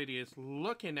Japanese lady, is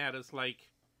looking at us like,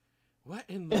 what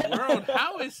in the world?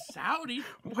 How is Saudi?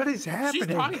 What is happening?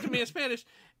 She's talking to me in Spanish,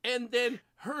 and then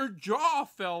her jaw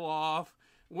fell off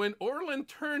when Orland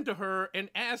turned to her and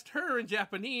asked her in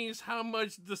Japanese how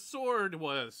much the sword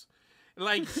was.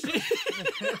 Like, she...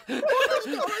 what is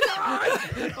going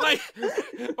on? Like,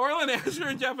 Orland asked her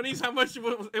in Japanese how much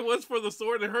it was for the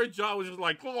sword, and her jaw was just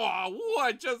like, oh,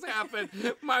 what just happened?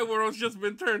 My world's just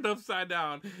been turned upside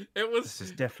down. It was... This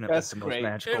is definitely That's the most great.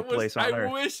 magical It was, place on I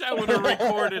earth. wish I would have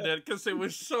recorded it because it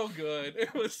was so good.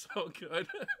 It was so good.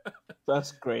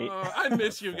 That's great. I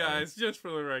miss you guys. Just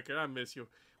for the record, I miss you.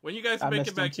 When you guys I make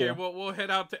missed it back them here, too. we'll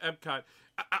head out to Epcot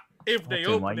if they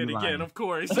Tim, why open it you again, lying? of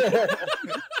course.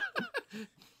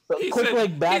 So he quick said,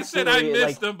 like he said I backstory, missed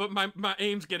like them, but my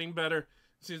aim's getting better.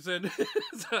 She said.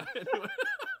 So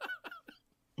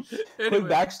Quick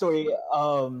backstory.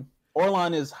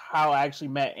 Orlon is how I actually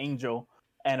met Angel,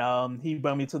 and he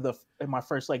brought me to my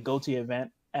first like GOTY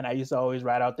event, and I used to always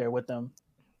ride out there with them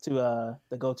to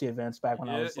the GOTY events back when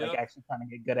I was like actually trying to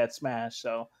get good at Smash.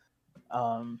 So,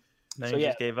 then he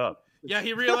just gave up. Yeah,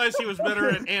 he realized he was better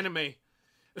at anime.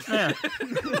 Yeah.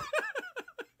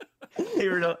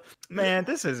 Man,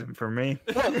 this isn't for me.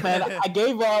 Look, man, I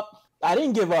gave up. I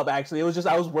didn't give up actually. It was just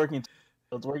I was working.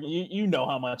 You know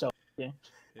how much I was working.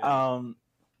 Yeah.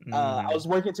 I was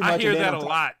working too much. I hear that a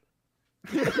lot.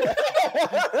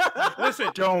 Listen,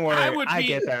 don't worry. I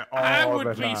get that all I would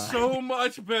the time. be so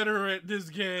much better at this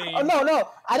game. Oh, no,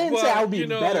 I didn't say I would be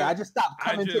better. I just stopped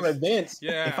coming to events.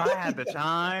 Yeah, if I had the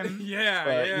time.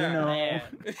 Yeah. You know.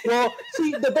 Well,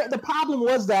 see, the problem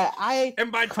was that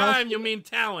and by time you mean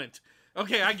talent.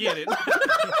 Okay, I get it.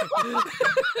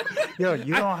 Yo,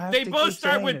 you don't have they to both keep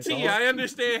start with saying T. I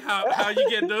understand how you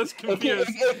get those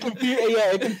confused.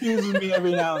 It confuses me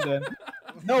every now and then.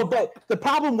 No, but the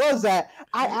problem was that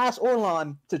I asked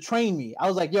Orlon to train me. I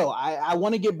was like, yo, I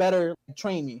want to get better.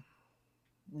 Train me.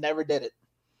 Never did it.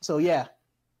 So, yeah.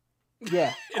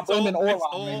 Yeah. It's I'm all, blaming Orlon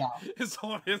all, right now. it's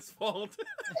all his fault.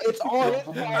 It's all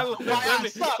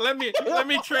his fault. Let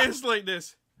me translate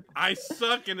this. I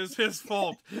suck and it's his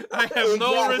fault. I have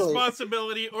no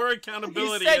responsibility or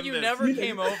accountability. He said you never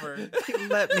came over.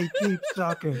 Let me keep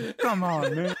sucking. Come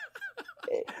on, man.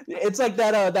 It's like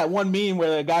that one meme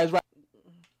where the guy's right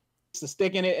the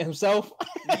stick in it himself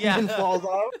and falls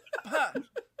off.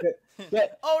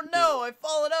 Oh no, I've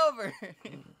fallen over.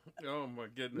 Oh my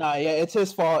goodness. Nah, yeah, it's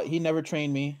his fault. He never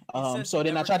trained me. So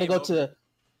then I tried to go to.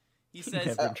 He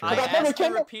says I asked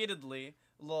him repeatedly.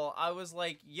 Lol, I was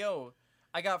like, yo,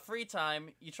 I got free time.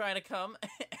 You trying to come?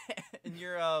 And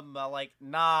you're like,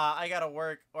 nah, I gotta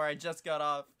work or I just got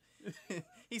off.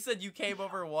 He said you came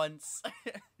over once.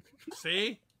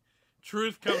 See?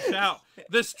 Truth comes out.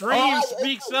 The stream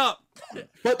speaks up.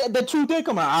 But the truth did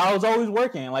come out. I was always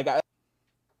working. Like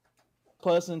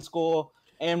plus in school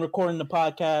and recording the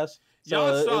podcast. So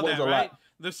Y'all saw it was that, a right? lot.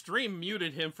 The stream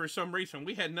muted him for some reason.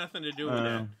 We had nothing to do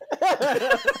with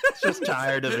that. Just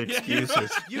tired of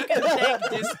excuses. You can thank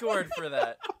Discord for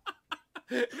that.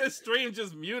 The stream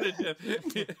just muted him.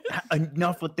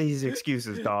 Enough with these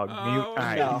excuses, dog. All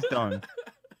right, he's done.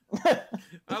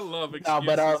 I love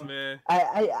excuses, man.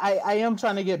 I am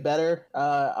trying to get better.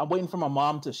 I'm waiting for my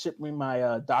mom to ship me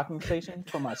my docking station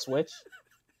for my Switch.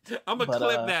 I'm gonna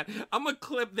clip that. I'm gonna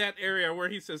clip that area where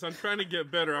he says, "I'm trying to get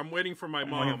better. I'm waiting for my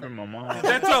mom."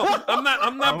 That's all. I'm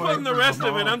not putting the rest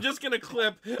of it. I'm just gonna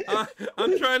clip.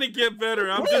 I'm trying to get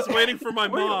better. I'm just waiting for my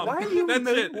mom. Why are you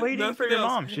waiting Nothing for your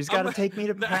else. mom? She's got to take me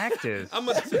to practice. I'm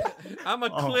gonna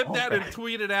clip that and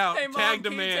tweet it out. Hey, Mom, Tag the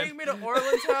can man. you take me to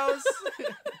Orland's house?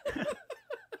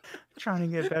 Trying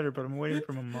to get better, but I'm waiting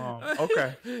for my mom.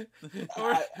 Okay.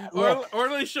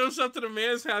 Orland shows up to the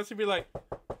man's house and be like,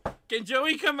 "Can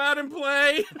Joey come out and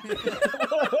play?"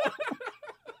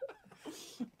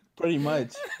 Pretty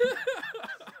much.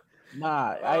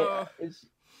 Nah,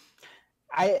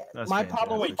 my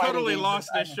problem with we totally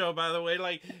lost this show, by the way.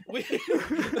 Like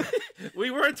we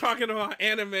weren't talking about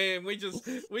anime, and we just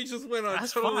went on.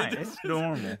 That's totally fine. It's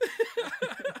normal.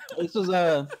 That's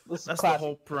the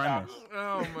whole premise.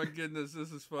 Oh my goodness,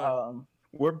 this is fun.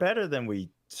 We're better than we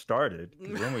started.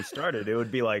 'Cause when we started, it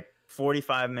would be like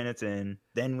 45 minutes in,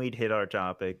 then we'd hit our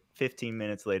topic. 15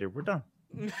 minutes later, we're done.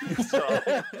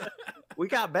 So, we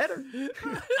got better.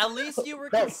 At least you were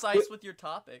concise with your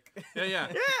topic.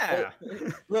 Yeah.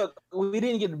 Look, we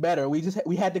didn't get better. We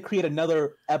had to create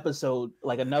another episode,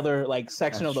 like another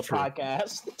section of the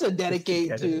podcast to dedicate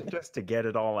just to get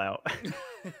it all out.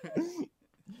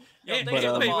 Wait,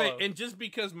 and just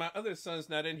because my other son's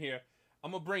not in here,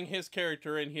 I'm gonna bring his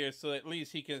character in here so at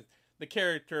least the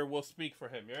character will speak for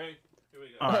him. You ready? Here we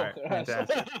go. All right,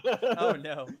 fantastic. Oh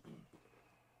no.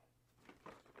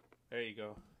 There you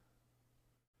go.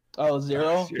 Oh,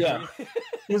 Zero? Yeah.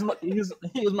 he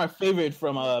was my favorite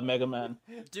from Mega Man.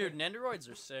 Dude,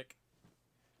 Nendoroids are sick.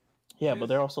 Yeah, but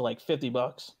they're also like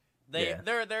 $50.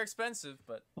 They're expensive,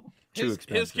 but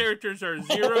his characters are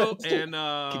Zero and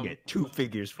you can get 2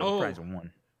 figures for the price of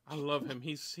 1. I love him.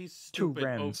 He's stupid.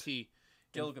 OT.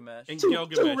 Gilgamesh. And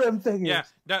Gilgamesh. 2 REM figures.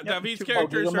 Yeah, David's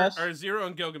characters are Zero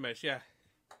and Gilgamesh. Yeah.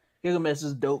 Gilgamesh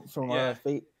is dope from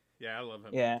Fate. Yeah, I love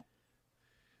him. Yeah.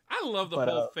 I love the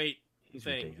whole Fate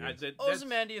thing.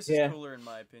 Ozymandias is cooler in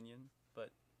my opinion, but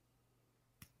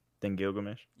than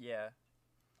Gilgamesh. Yeah,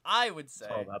 I would say.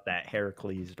 It's all about that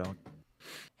Heracles, dog.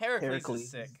 Heracles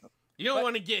is sick. You don't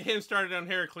want to get him started on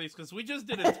Heracles because we just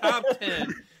did a top 10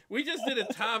 we just did a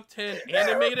top 10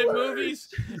 animated movies,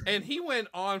 and he went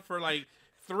on for like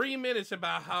 3 minutes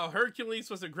about how Hercules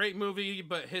was a great movie,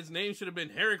 but his name should have been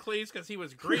Heracles because he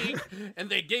was Greek, and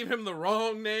they gave him the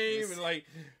wrong name. And like,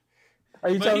 are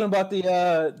you talking about the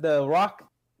Rock,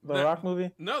 the Rock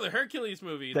movie? No, the Hercules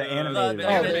movie, The animated.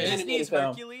 The Oh, the Disney's film.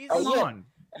 Hercules. Come on,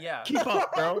 Yeah, keep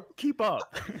up, bro. Keep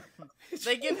up.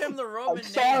 they give him the Roman name,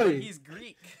 sorry. but he's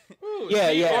Greek. Ooh, Yeah,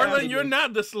 see, yeah. Orlin, you're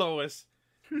not the slowest.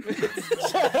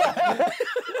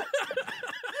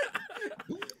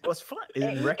 What's fun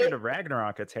in Record of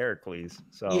Ragnarok? It's Heracles.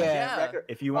 So Yeah.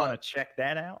 if you want to check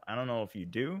that out, I don't know if you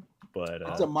do, but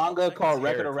It's a manga called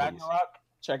Record of Heracles. Ragnarok.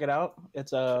 Check it out.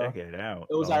 It's check it out.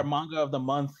 It was dog. our manga of the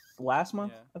month last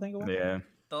month, Yeah. I think it was. Yeah.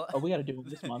 The- Oh, we got to do it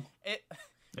this month. It's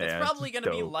Yeah, probably it's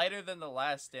gonna be dope. lighter than the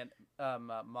last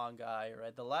manga I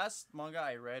read. The last manga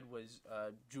I read was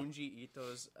Junji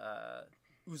Ito's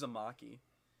Uzumaki,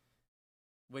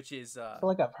 which is I feel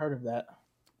like I've heard of that.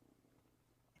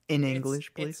 In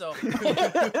English, please.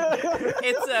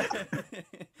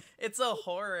 It's a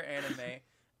horror anime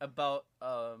about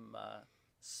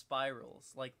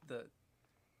spirals, like the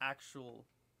actual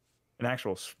An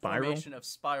actual spiral. formation of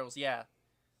spirals. Yeah,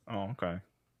 Oh, okay.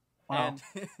 Wow.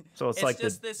 and So it's It's like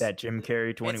just this- that Jim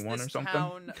Carrey it's 21 this or something.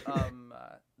 town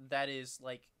that is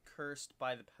like cursed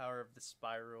by the power of the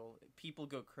spiral. People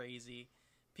go crazy.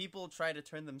 People try to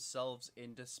turn themselves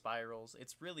into spirals.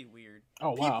 It's really weird.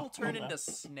 Oh, People wow. turn Okay. into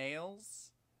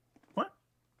snails. What?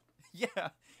 Yeah.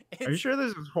 Are you it's- sure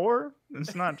this is horror?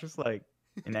 It's not just like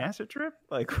an acid trip?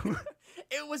 Like,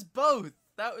 It was both.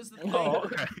 That was the thing. oh,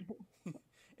 okay.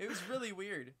 It was really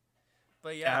weird.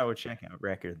 But Yeah, I yeah, would check out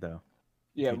Record though.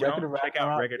 Yeah, If you Record don't, of check out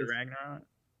Ragnarok. Record of Ragnarok.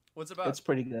 what's about? It's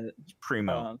pretty good. It's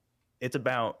primo. Um, It's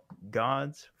about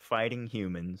gods fighting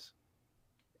humans,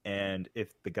 and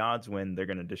if the gods win, they're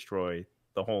gonna destroy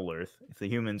the whole Earth. If the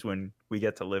humans win, we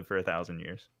get to live for 1,000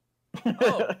 years.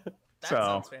 Oh, that So-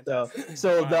 sounds so, fantastic.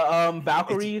 so the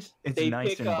Valkyries, It's they nice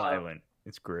pick, and violent.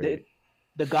 It's great.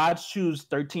 the gods choose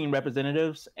 13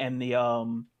 representatives, and the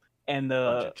Bunch of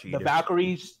the cheaters.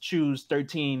 Valkyries choose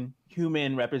 13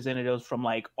 human representatives from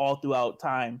like all throughout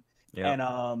time. Yeah,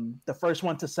 And the first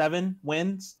one to 7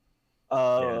 wins.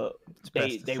 It's they-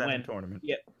 best of they 7 win. tournament.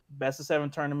 Best of 7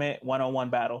 tournament, 1-on-1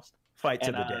 battles. Fight to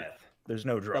And, the death. There's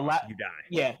no draws. la- You die.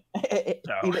 Yeah.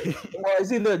 So- Well,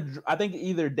 it's I think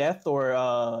either death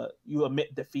or you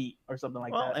admit defeat or something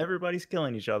like Well, that. everybody's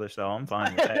killing each other, so I'm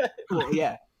fine with that. Well,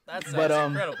 yeah. That sounds but,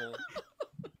 incredible.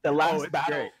 The last it's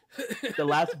battle the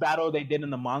last battle they did in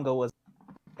the manga was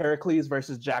Heracles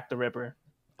versus Jack the Ripper.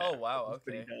 Oh wow, It was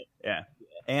pretty okay. dope. Yeah.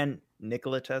 And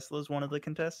Nikola Tesla is one of the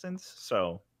contestants.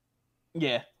 So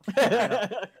Yeah.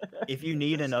 if you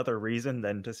need another reason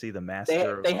than to see the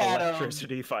master they of had,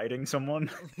 electricity fighting someone,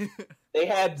 They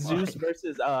had Zeus Why?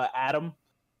 versus Adam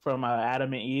from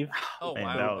Adam and Eve. Oh Man,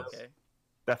 wow, that was- okay.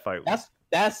 that fight was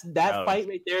That was fight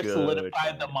right there good,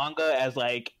 solidified the man. manga as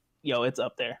like, yo, it's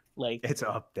up there. Like it's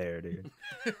up there, dude.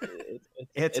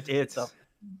 it's It's up.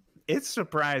 it's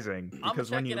surprising I'm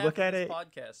because when you checking look after at this it,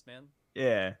 podcast, man.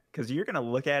 yeah, because you're gonna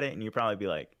look at it and you probably be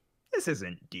like, "This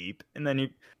isn't deep," and then you,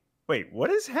 wait, what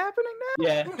is happening now?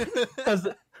 Yeah, because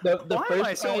the Why am I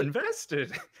first so fight,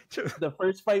 invested? the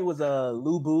first fight was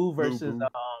Lu Bu versus Lu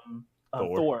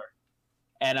Bu. Thor.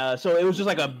 And so it was just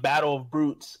like a battle of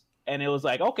brutes, and it was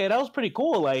like, okay, that was pretty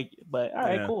cool. Like, but all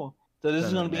right, Yeah. cool. So this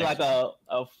is Then gonna the be like next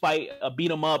a fight, a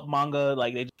beat 'em up manga,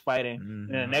 like they just fighting. Mhm. And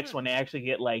then the next one they actually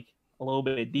get like a little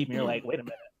bit deep, and you're like, wait a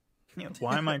minute. Yeah,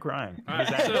 why am I crying? All What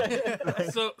right,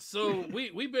 is that? so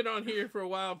we've been on here for a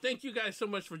while. Thank you guys so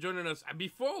much for joining us.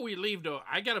 Before we leave, though,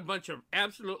 I got a bunch of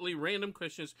absolutely random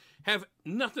questions. Have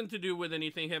nothing to do with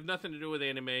anything. Have nothing to do with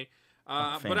anime.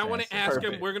 But I want to fantastic. ask them.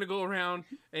 Perfect. We're gonna go around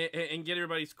and get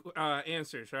everybody's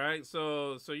answers. All right.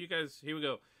 So you guys, here we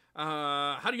go.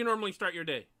 How do you normally start your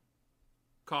day?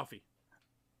 Coffee.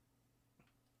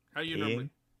 How do you normally?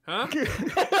 Huh? He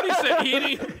said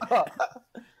eating.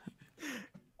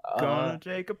 Gonna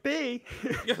take a pee.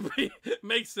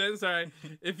 Makes sense. All right.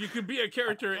 If you could be a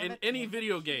character in any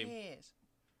video game.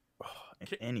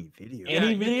 In any video.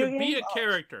 Any you video could be game? a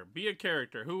character. Be a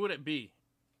character. Who would it be?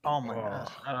 Oh my gosh,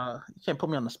 you can't put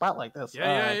me on the spot like this.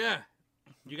 Yeah.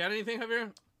 You got anything,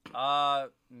 Javier?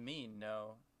 Me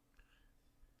no.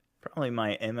 Probably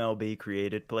my MLB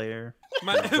created player.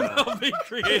 My MLB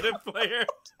creative player.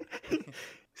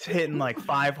 He's hitting like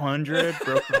 500,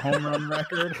 broke the home run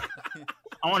record.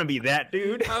 I want to be that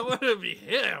dude. I want to be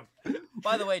him.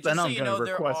 By the way, Then just so I'm you gonna know,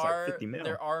 there request, like, are 50 mil.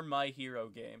 there are My Hero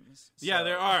games. Yeah, so-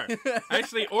 there are.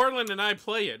 Actually, Orland and I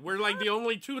play it. We're like the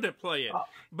only two that play it,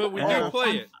 but we do Oh,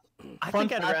 play it. I Fun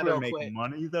think I'd fact rather real make quick.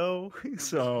 money though.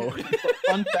 So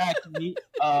Fun fact: me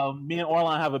and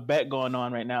Orlon have a bet going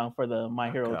on right now for the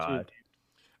My Hero 2. God.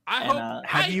 I And, hope.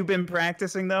 Have you been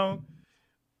practicing though?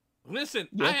 Listen,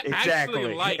 Yeah, I exactly.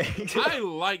 I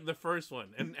like the first one,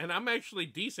 and I'm actually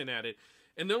decent at it.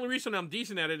 And the only reason I'm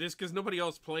decent at it is because nobody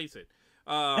else plays it.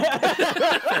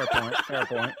 Fair point. Fair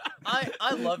point.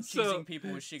 I love So- teasing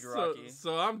people with Shigaraki.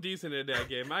 So I'm decent at that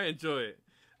game. I enjoy it.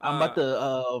 I'm about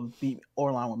to beat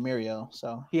Orlon with Mirio,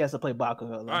 so he has to play Bakugo.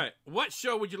 Though. All right, what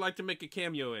show would you like to make a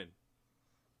cameo in?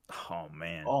 Oh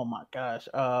man. Oh my gosh.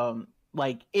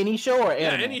 Like any show or Yeah,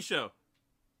 anime? any show.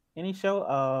 Any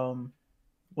show.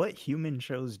 What human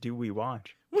shows do we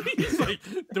watch? He's like,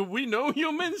 do we know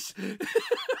humans?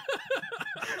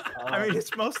 I mean,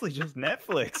 it's mostly just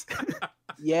Netflix.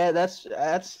 Yeah, that's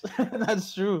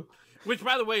that's true. Which,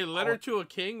 by the way, Letter to a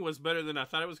King was better than I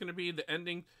thought it was going to be. The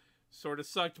ending sort of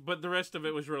sucked, but the rest of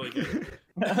it was really good.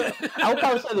 I'll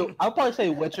probably say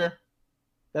Witcher.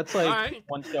 That's like Alright.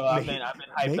 one show I've been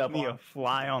hyped Make up me on. a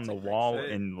fly on the wall Say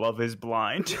it. in Love Is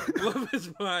Blind. Love is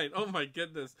blind. Oh my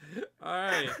goodness. All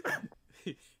right.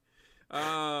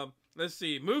 Let's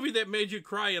see. Movie that made you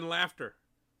cry in laughter.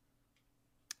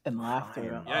 And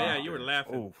laughter. Yeah, you were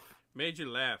laughing. Oof. Made you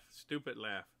laugh. Stupid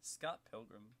laugh. Scott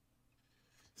Pilgrim.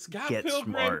 Scott Get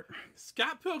Pilgrim. smart.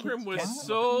 Scott Pilgrim was Get smart.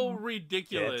 so Get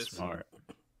ridiculous. smart.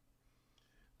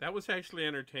 That was actually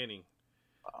entertaining.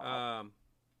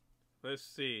 Let's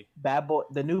see. Bad Boy,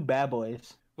 the new Bad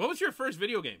Boys. What was your first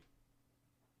video game?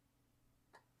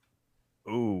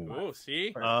 Ooh. Oh,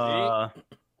 see?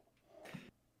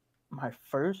 My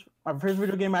first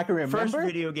video game I can remember. First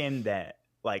video game that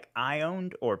like I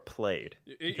owned or played.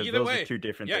 Because Either those way. are two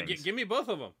different Yeah, things. give me both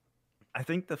of them. I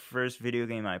think the first video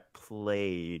game I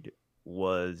played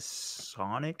was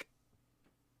Sonic.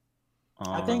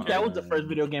 I think that was the first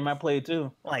video game I played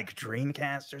too. like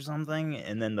Dreamcast or something,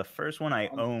 and then the first one I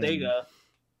On owned, Sega.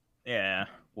 yeah,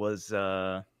 was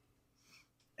it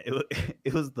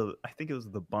was I think it was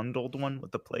the bundled one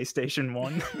with the PlayStation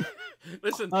 1.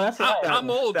 Listen, Oh, that's right.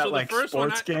 I'm old, that so like the first one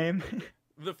sports game.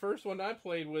 the first one I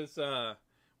played was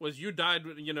You Died,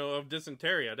 of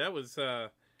dysentery. That was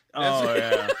Oh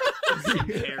yeah,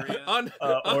 Area. on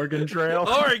Oregon Trail.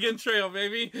 Oregon Trail,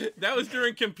 baby. That was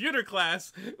during computer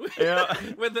class. Yeah.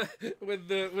 with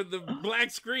the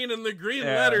black screen and the green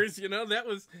Yeah. letters.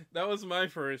 That was my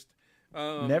first.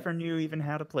 Never knew even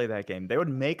how to play that game. They would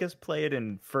make us play it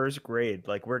in first grade.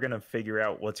 Like we're gonna figure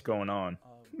out what's going on.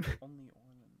 Only ornament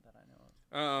that I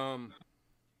know of.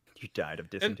 You died of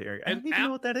dysentery. I and don't even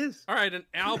know what that is. All right, an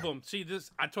album. See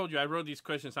this? I told you I wrote these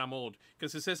questions. I'm old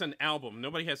because it says an album.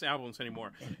 Nobody has albums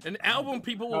anymore. An album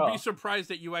people will be surprised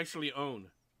that you actually own.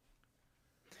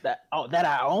 That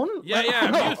I own?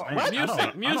 Yeah.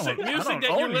 What? Music I don't that you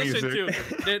own listen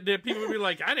music. to. That people will be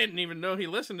like, I didn't even know he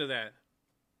listened to that.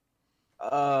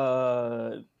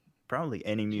 Probably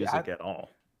any music at all.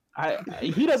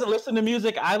 He doesn't listen to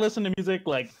music. I listen to music.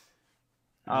 Like,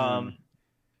 Mm.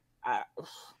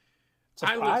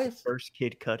 surprise. First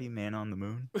Kid Cudi, Man on the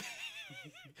Moon.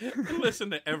 I listen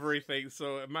to everything,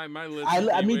 so my list I-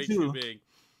 is me way too. too big.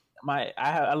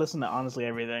 I listen to honestly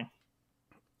everything.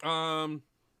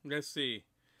 Let's see.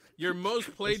 Your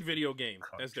most played video game.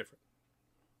 That's different.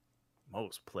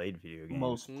 Most played video game.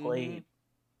 Most Mhm. played.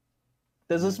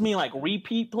 Does this mean like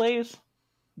repeat plays?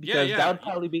 Because yeah. that would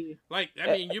probably be. Like,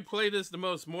 I mean, you play this the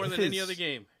most, more If than any it's- other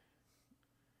game.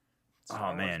 Oh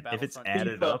Star Wars man, if it's Battlefront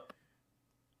added 2. up,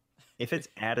 if it's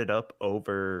added up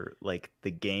over like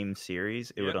the game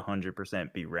series, it would Yeah.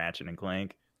 100% be Ratchet and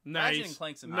Clank. Ratchet and Nice.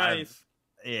 Clank's Nice.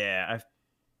 Yeah, I've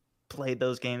played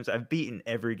those games. I've beaten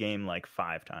every game like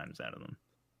 5 times out of them.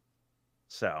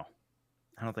 So,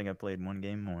 I don't think I've played one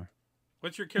game more.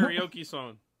 What's your karaoke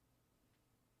song?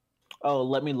 Oh,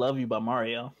 Let Me Love You by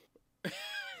Mario.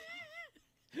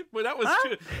 Well, that was Huh?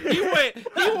 too. He went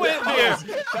there.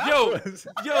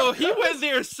 Yo, he went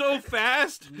there so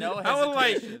fast. No I was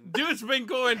like, hesitation. dude's been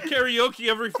going karaoke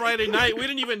every Friday night. We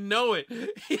didn't even know it.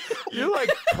 You're like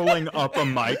pulling up a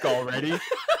mic already.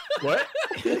 What?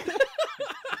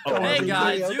 Oh, Hey Are we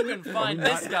guys, karaoke? you can find Are we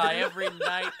this guy every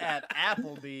night at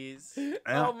Applebee's.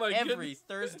 Oh my Every goodness,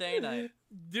 Thursday night.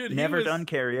 dude. Never he was, done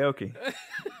karaoke.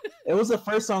 It was the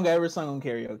first song I ever sung on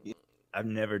karaoke. I've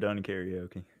never done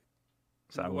karaoke.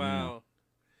 So I wouldn't know. Wow.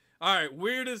 All right,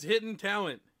 weirdest hidden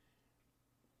talent.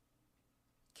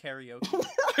 Karaoke.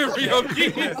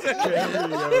 Karaoke.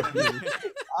 Karaoke.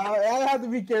 I have to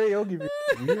be karaoke.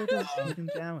 Weirdest hidden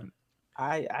talent.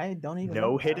 I don't even.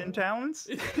 No hidden talents?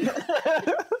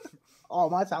 all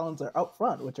my talents are up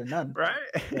front, which are none. Right?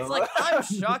 It's like I'm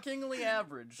shockingly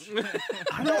average.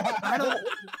 I don't.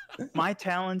 My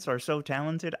talents are so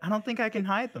talented. I don't think I can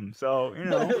hide them. So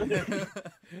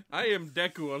I am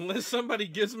Deku. Unless somebody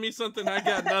gives me something, I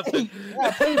got nothing.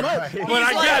 Yeah, pretty much. But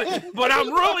I got it. But I'm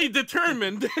really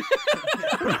determined.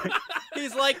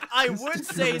 He's like, I would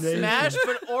say Smash,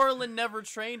 but Orlin never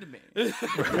trained me.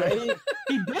 Right?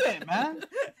 He didn't, man.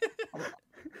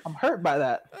 I'm hurt by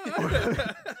that.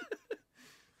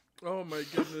 Oh my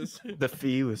goodness. The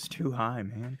fee was too high,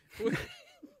 man.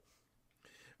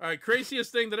 All right,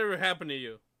 craziest thing that ever happened to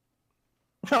you.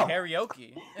 Oh,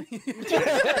 Karaoke.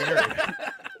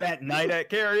 That night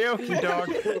at karaoke, dog.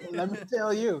 let me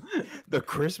tell you. The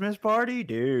Christmas party,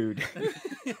 dude.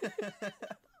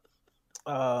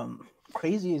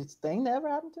 Craziest thing that ever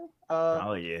happened to?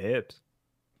 Probably your hips.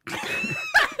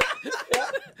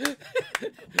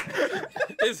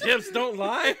 His hips don't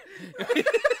lie.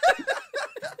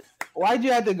 Why'd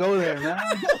you have to go there, man?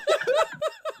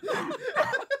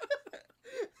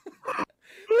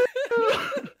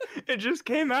 It just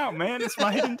came out, man. It's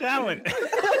my hidden talent.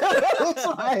 It's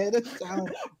my hidden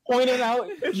talent. Pointing out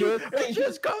your It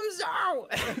just comes out.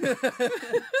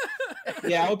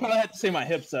 Yeah, I would probably have to say my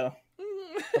hips though.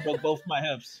 I broke both my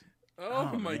hips.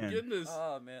 Oh, Oh, my man. goodness.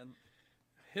 Oh man.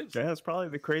 Hips. Yeah, that's probably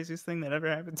the craziest thing that ever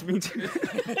happened to me too.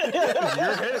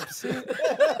 Your hips.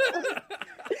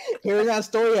 Hearing that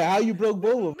story of how you broke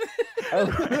both of them. That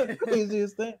was the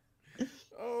craziest thing.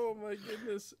 Oh my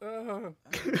goodness.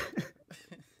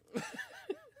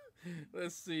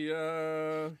 Let's see.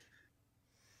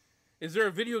 Is there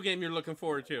a video game you're looking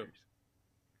forward to?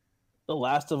 The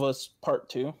Last of Us Part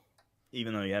 2.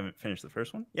 Even though you haven't finished the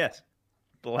first one? Yes.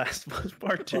 The Last of Us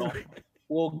Part 2. Well,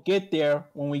 we'll get there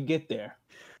when we get there.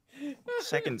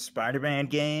 Second Spider-Man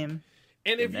game.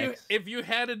 And The if next you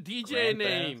had a DJ Grand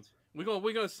name, Theft.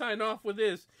 we're gonna sign off with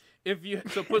this.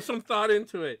 So put some thought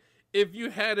into it. If you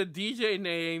had a DJ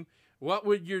name, what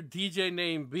would your DJ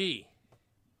name be?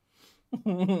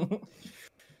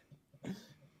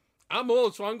 I'm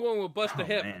old, so I'm going with Bust a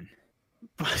Hip. Man.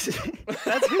 That's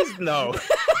his no.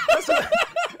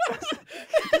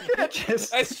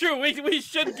 That's true. We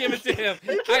should give it to him.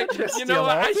 just You know steal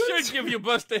what? I ours. should give you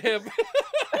Bust a Hip.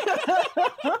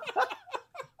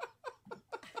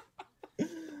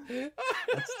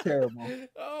 That's terrible.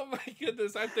 Oh my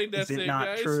goodness! I think that's Is it not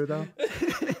guys. true though?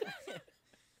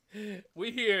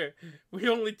 We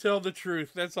only tell the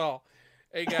truth. That's all.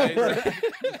 Hey guys,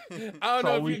 I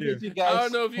don't know if you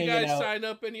guys hanging out. sign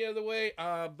up any other way.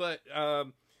 But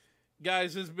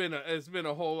guys, it's been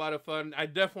a whole lot of fun. I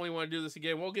definitely want to do this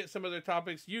again. We'll get some other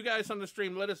topics. You guys on the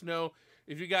stream, let us know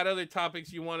if you got other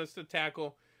topics you want us to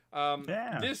tackle.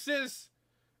 Yeah. This is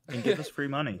And give us free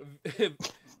money. you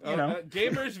know.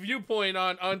 gamer's viewpoint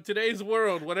on today's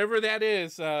world, whatever that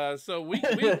is. So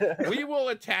we will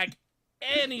attack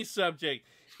any subject.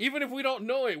 Even if we don't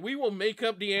know it, we will make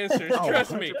up the answers. Oh,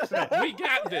 Trust me. 100%. We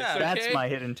got this, okay? That's my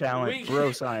hidden talent,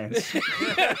 bro science.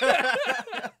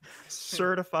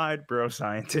 Certified bro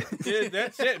scientist. Yeah,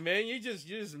 that's it, man. You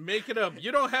just make it up.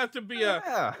 You don't have to be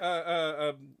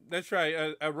Yeah. that's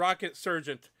right, a rocket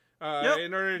surgeon. Yep.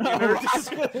 In order to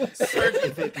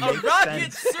If it A makes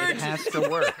rocket sense, surgeon. It has to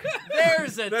work.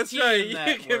 There's a That's team right. You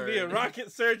that can be a word.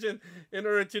 rocket surgeon in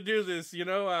order to do this. You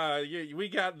know, we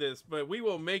got this, but we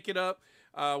will make it up.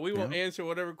 We will answer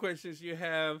whatever questions you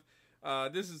have.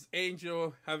 This is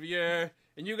Angel, Javier,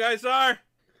 and you guys are.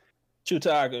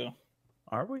 Chutaku.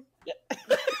 Are we?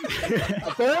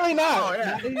 Apparently not. Oh,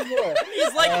 yeah. Not anymore.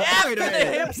 He's like after wait a the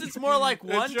minute. hips, it's more like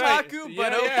one That's right. taku, Yeah,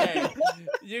 but okay. yeah.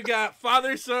 You got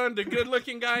father, son, the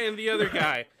good-looking guy, and the other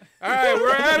guy. All right,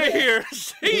 we're out of here.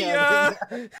 See ya.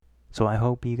 So I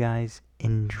hope you guys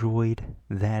enjoyed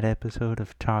that episode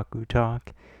of Taku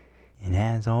Talk. And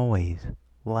as always,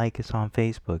 like us on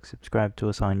Facebook, subscribe to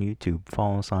us on YouTube,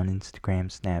 follow us on Instagram,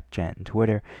 Snapchat, and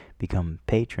Twitter, become a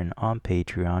patron on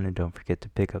Patreon, and don't forget to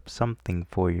pick up something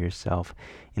for yourself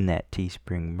in that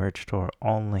Teespring merch store.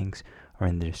 All links are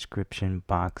in the description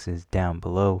boxes down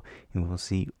below, and we'll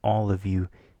see all of you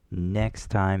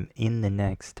next time in the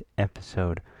next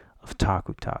episode of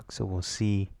Taku Talk. So we'll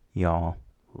see y'all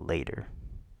later.